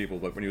bigger people,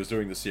 but when he was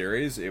doing the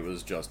series, it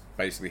was just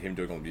basically him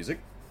doing all the music.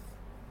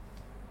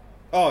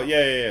 Oh,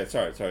 yeah.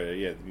 Sorry,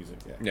 yeah, the music,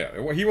 yeah. Yeah,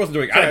 well, he wasn't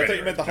doing. Sorry, I animated thought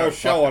you meant the no, whole fuck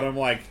show, that. and I'm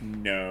like,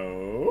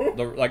 no.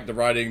 The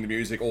writing, the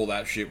music, all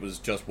that shit was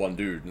just one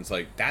dude, and it's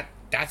like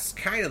that's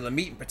kind of the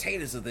meat and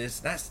potatoes of this.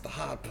 That's the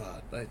hard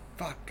part. Like,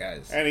 fuck,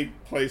 guys. And he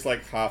plays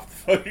like half the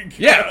fucking cast.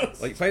 Yeah,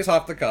 like he plays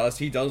half the cast.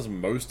 He does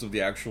most of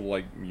the actual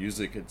like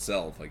music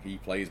itself. Like he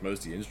plays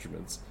most of the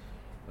instruments.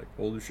 Like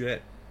holy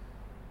shit.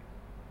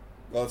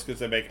 Well, it's because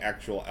they make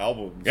actual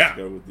albums Yeah.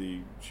 to go with the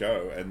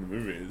show and the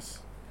movies.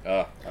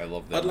 I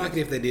love that. I'd like it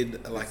if they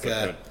did like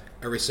a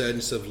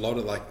resurgence of a lot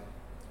of like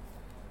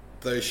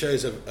those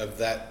shows of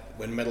that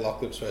when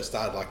Metalocalypse first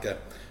started, like a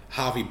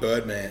Harvey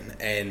Birdman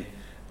and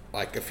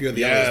like a few of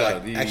the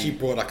others, like actually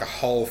brought like a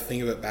whole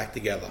thing of it back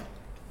together.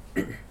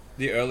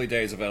 The early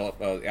days of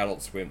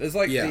Adult Swim. There's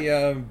like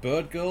the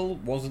Bird Girl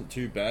wasn't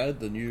too bad.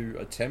 The new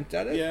attempt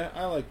at it. Yeah,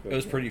 I like It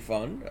was pretty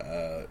fun,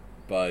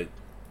 but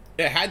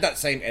it had that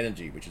same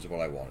energy, which is what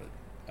I wanted.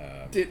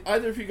 Did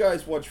either of you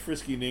guys watch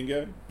Frisky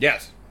Ningo?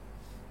 Yes.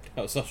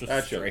 That was such a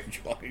That show. strange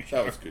fucking show.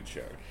 That was a good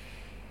show.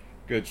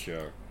 Good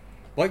show.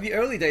 Like, the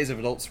early days of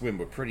Adult Swim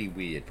were pretty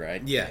weird, right?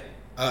 Yeah,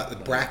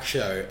 the Brack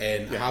Show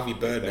and Harvey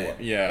Birdman,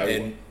 Yeah.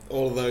 and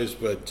all of those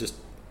were just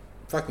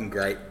fucking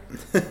great.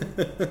 Do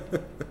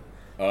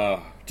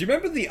you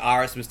remember the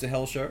RS Mr.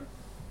 Hell show?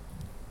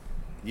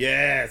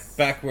 Yes.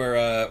 Back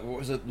where, what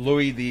was it,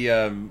 Louis the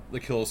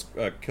killer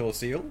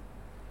seal?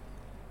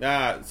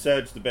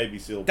 Surge the Baby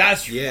Seal.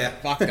 That's Yeah.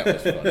 Fuck, that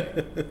was funny.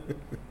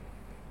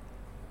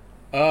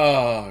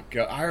 Oh,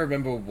 God. I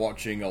remember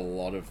watching a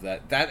lot of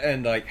that. That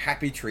and, like,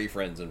 Happy Tree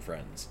Friends and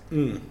Friends.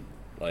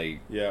 Like,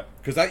 Yeah.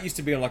 because that used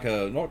to be on, like,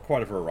 not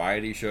quite a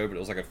variety show, but it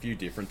was, like, a few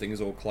different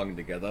things all clung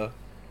together.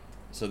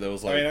 So there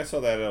was, like... I mean, I saw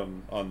that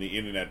on the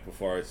internet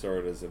before I saw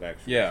it as an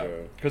actual yeah,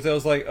 show. because there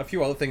was, like, a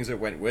few other things that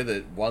went with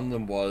it. One of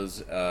them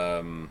was,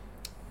 God,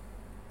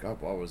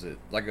 what was it?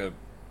 Like a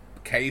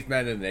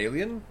caveman and an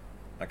alien?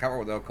 I can't remember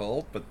what they were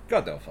called, but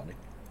God, they were funny.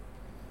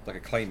 Like a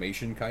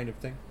claymation kind of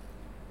thing.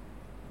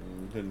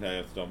 Didn't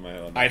have to top of my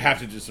head on that. I'd have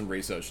to do some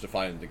research to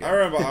find it again. I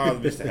remember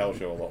the Mr. Hell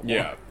show a lot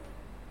more.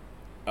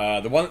 Yeah.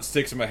 The one that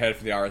sticks in my head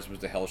for the RS was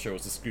the Hell show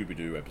was the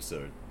Scooby-Doo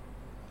episode.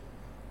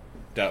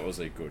 That was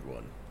a good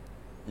one.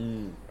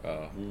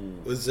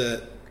 Was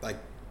like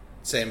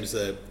Sam's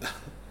the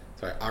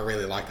sorry, I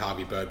really liked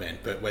Harvey Birdman,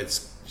 but when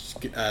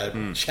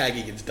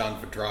Shaggy gets done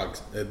for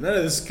drugs, none of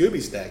the Scooby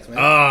Stacks, man.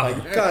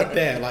 Like, god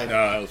damn, like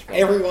No, that was fun.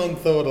 everyone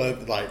thought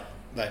of like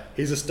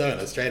he's a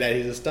stoner, straight out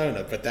he's a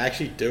stoner, but to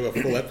actually do a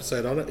full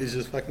episode on it is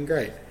just fucking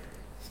great.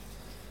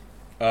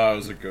 It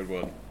was a good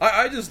one.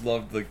 I just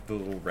loved the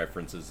little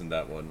references in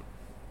that one.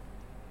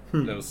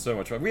 That was so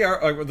much fun. We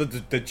are the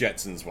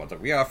Jetsons one.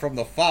 We are from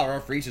the far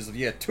off reaches of the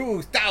year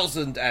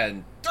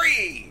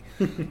 2003.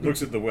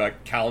 Looks at the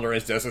calendar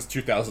and says it's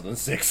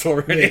 2006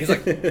 already. He's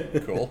like,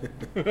 cool.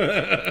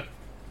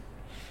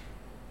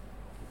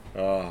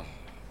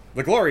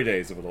 The glory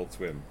days of Adult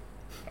Swim.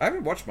 I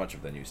haven't watched much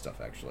of their new stuff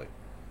actually.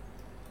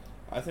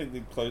 I think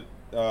I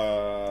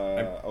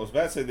was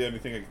about to say the only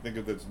thing I can think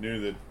of that's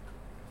new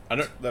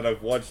that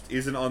I've watched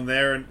isn't on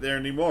there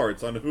anymore.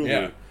 It's on Hulu.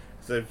 Yeah.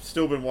 So I've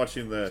still been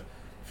watching the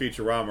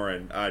Futurama,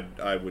 and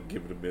I would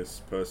give it a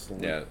miss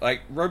personally. Yeah,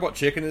 like Robot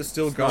Chicken is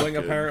still It's not going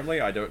good. apparently.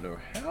 I don't know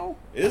how.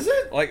 Is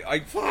it? Like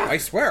I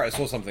swear I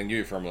saw something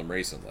new from them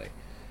recently.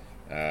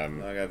 I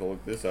got to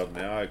look this up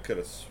now. I could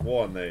have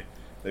sworn they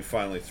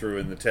finally threw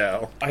in the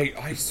towel.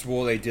 I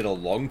swore they did a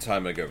long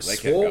time ago. But they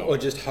kept Swore going. or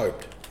just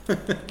hoped? Bit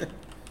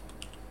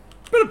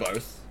of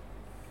both.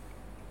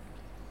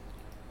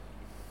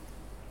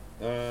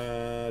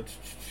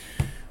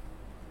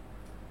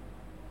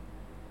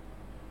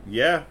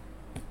 Yeah.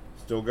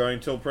 Still going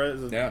till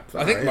present. Yeah,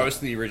 I think most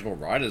of the original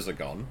writers are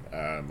gone.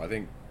 I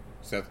think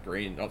not Seth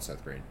Green.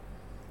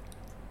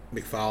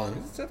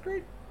 McFarlane. Is it Seth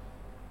Green?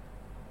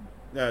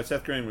 No,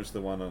 Seth Green was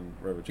the one on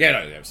Robot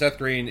Yeah, Chicken. no. Seth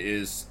Green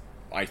is,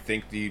 I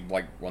think, the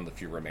one of the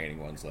few remaining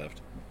ones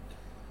left.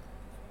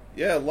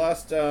 Yeah,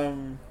 last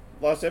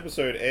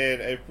episode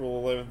aired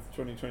April 11th,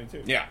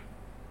 2022. Yeah,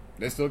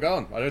 they're still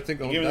gone. I don't think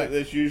they'll Given be that back.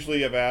 there's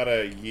usually about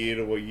a year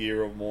to a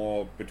year or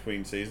more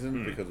between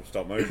seasons because of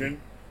stop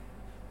motion,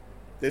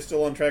 they're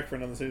still on track for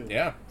another season.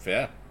 Yeah,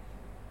 fair.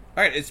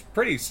 Alright, it's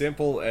pretty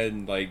simple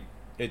and, like,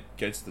 it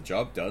gets the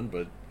job done,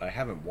 but I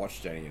haven't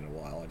watched any in a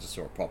while. I just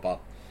saw it pop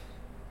up.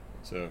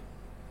 So,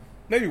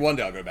 maybe one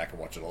day I'll go back and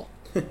watch it all.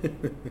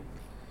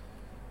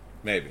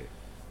 Maybe.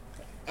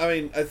 I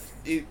mean,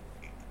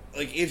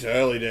 it's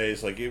early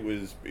days. Like, it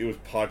was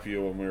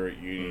popular when we were at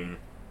uni,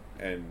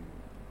 and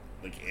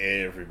like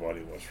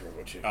everybody was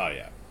watching. Oh,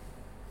 yeah.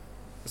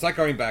 It's like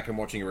going back and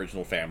watching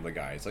original Family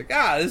Guy. It's like,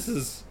 this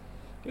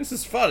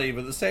is funny,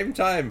 but at the same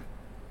time,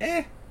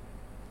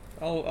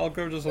 I'll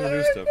go to some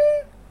new stuff.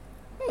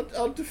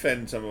 I'll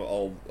defend some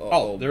old.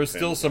 There is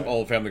still Family some Guy.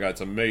 old Family Guy.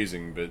 It's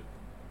amazing, but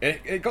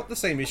it got the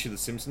same issue The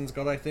Simpsons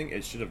got. I think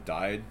it should have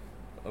died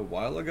a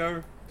while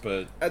ago,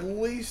 but At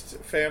least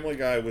Family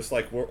Guy was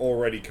like, we're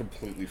already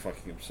completely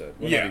fucking absurd.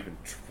 We're Yeah. not even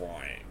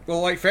trying.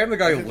 well, like Family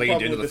Guy I think the leaned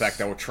problem into the with fact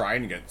this- they were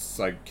trying to get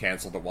like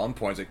cancelled at one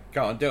point. It's like,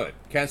 go on, do it,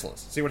 cancel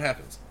us, see what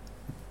happens.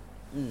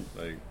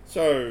 Like,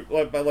 So,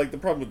 but the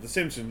problem with The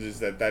Simpsons is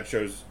that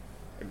show's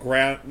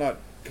not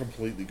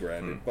completely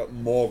grounded, but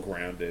more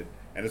grounded,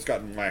 and it's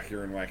gotten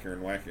wackier and wackier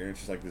and wackier. And it's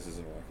just like, this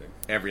isn't working.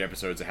 every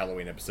episode's a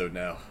Halloween episode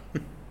now.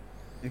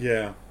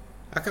 Yeah.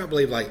 I can't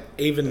believe, like,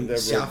 even They're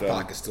South real dumb.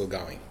 Park is still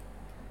going.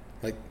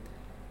 Like,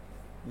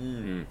 I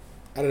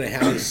don't know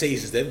how many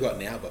seasons they've got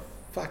now, but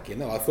fuck,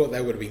 I thought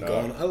they would have been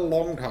gone a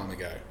long time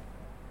ago.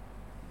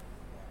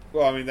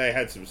 Well, I mean, they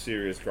had some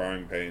serious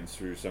growing pains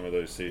through some of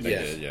those seasons. They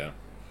Yes. did, yeah.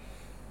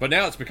 But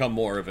now it's become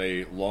more of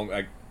a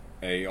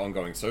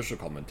ongoing social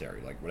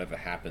commentary. Like whatever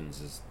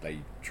happens is they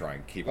try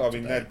and keep Well, I up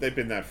mean, to date. they've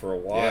been that for a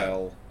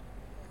while.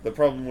 The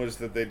problem was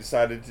that they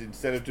decided to,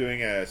 instead of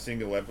doing a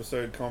single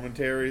episode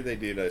commentary, they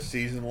did a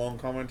season-long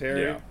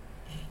commentary. Yeah.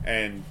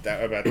 And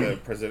that about the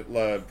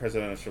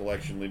presidential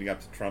election leading up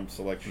to Trump's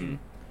election.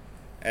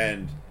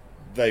 And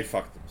they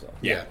fucked themselves.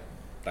 Yeah.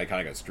 They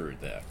kind of got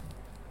screwed there.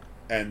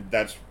 And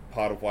that's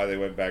part of why they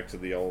went back to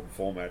the old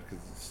format,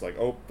 because it's like,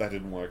 oh, that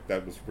didn't work.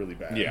 That was really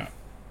bad. Yeah.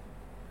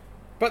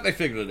 But they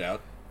figured it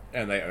out,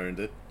 and they owned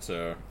it.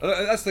 So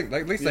that's the thing.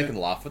 Like, at least they Yeah. can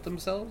laugh at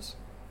themselves,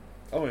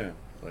 Oh, yeah.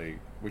 like,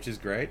 which is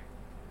great.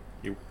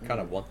 You kind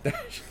of want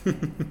that.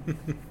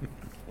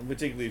 And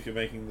particularly if you're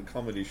making the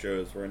comedy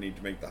shows where I need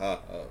to make the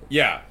ha-ha.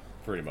 Yeah,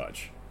 pretty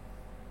much.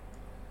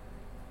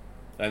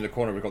 And in the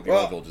corner, we've got the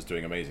Well- Orville just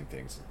doing amazing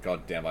things.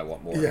 God damn, I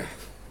want more. Yeah.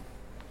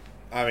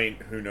 I mean,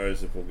 who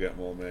knows if we'll get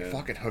more, man.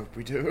 Fucking hope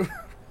we do.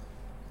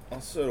 Oh,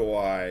 so do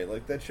I.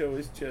 Like, that show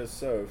is just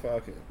so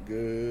fucking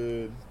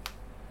good.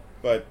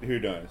 But who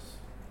knows?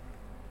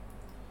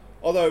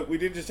 Although, we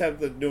did just have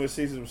the newest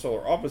season of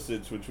Solar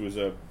Opposites, which was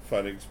a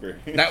fun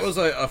experience. That was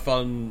a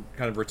fun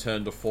kind of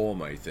return to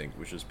form, I think,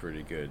 which was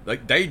pretty good.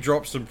 Like, they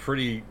dropped some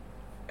pretty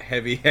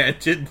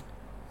heavy-handed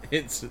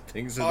hints at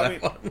things in I that mean-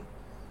 one.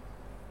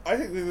 I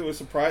think that was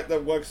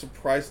that worked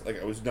surprised. Like,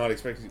 I was not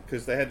expecting,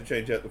 because they had to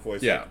change out the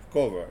voice Yeah. of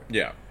Corvo.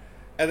 Yeah.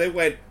 And they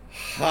went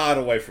hard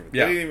away from it.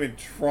 Yeah. They didn't even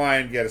try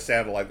and get a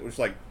sound like it. It was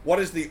like, what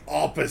is the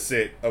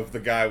opposite of the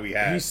guy we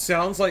had? He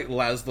sounds like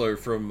Laszlo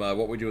from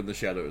What We Do in the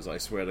Shadows, I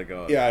swear to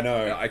God. Yeah, I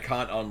know. I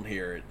can't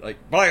unhear it. Like,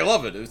 but I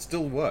love it. It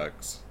still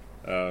works.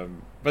 But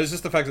it's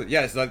just the fact that,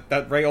 yes,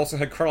 that Ray also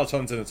had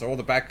chronotons in it, so all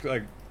the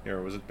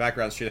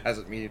background shit has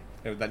it me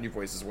that new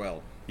voice as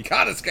well. You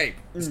can't escape.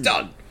 It's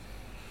done.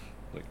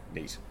 Like,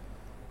 neat.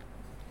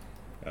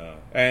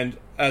 And,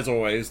 as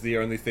always, the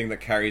only thing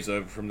that carries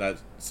over from that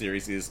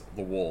series is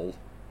The Wall.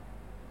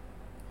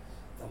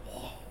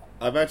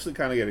 I'm actually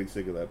kind of getting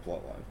sick of that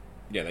plotline.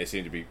 Yeah, they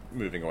seem to be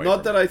moving away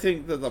Not from that it. I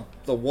think that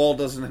the wall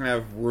doesn't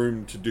have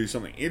room to do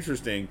something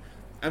interesting.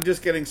 I'm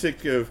just getting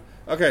sick of,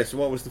 okay, so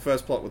what was the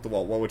first plot with the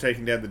wall? Well, we're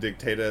taking down the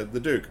dictator, the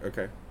Duke.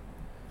 Okay.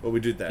 Well, we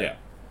did that. Yeah.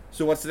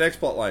 So what's the next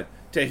plot line?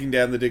 Taking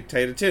down the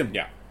dictator, Tim.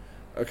 Yeah.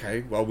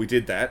 Okay, well, we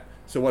did that.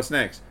 So what's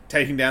next?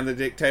 Taking down the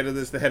dictator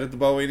that's the head of the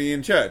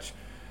Bohemian Church.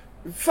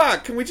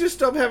 Fuck, can we just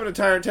stop having a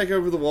tyrant take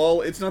over the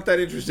wall? It's not that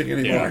interesting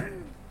anymore.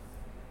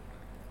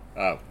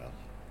 Oh, well.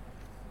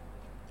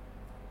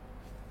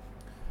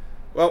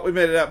 Well, we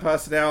made it out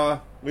past an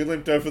hour. We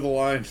limped over the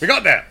line. We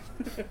got there!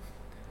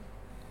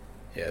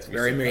 Yeah, it's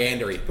very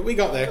meandery, but we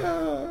got there.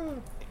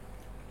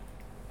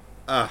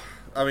 I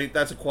mean,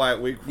 that's a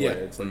quiet week for Yeah. you.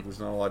 It's like there's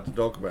not a lot to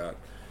talk about.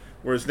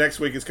 Whereas next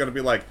week it's going to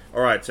be like,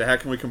 all right, so how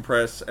can we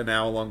compress an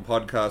hour-long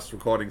podcast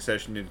recording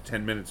session into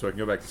 10 minutes so I can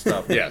go back to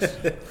stuff? Yes.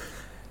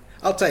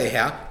 I'll tell you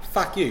how.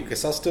 Fuck you,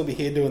 because I'll still be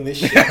here doing this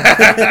shit.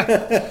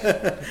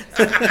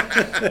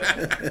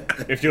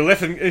 If you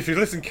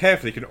listen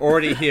carefully, you can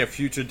already hear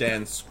future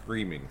Dan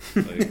screaming.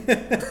 Like,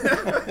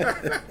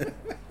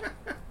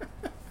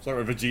 it's like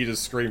when Vegeta's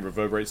scream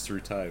reverberates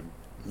through time.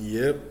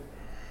 Yep.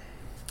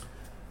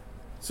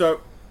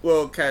 So,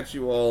 we'll catch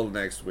you all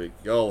next week.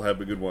 Y'all have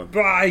a good one.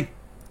 Bye!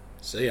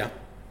 See ya.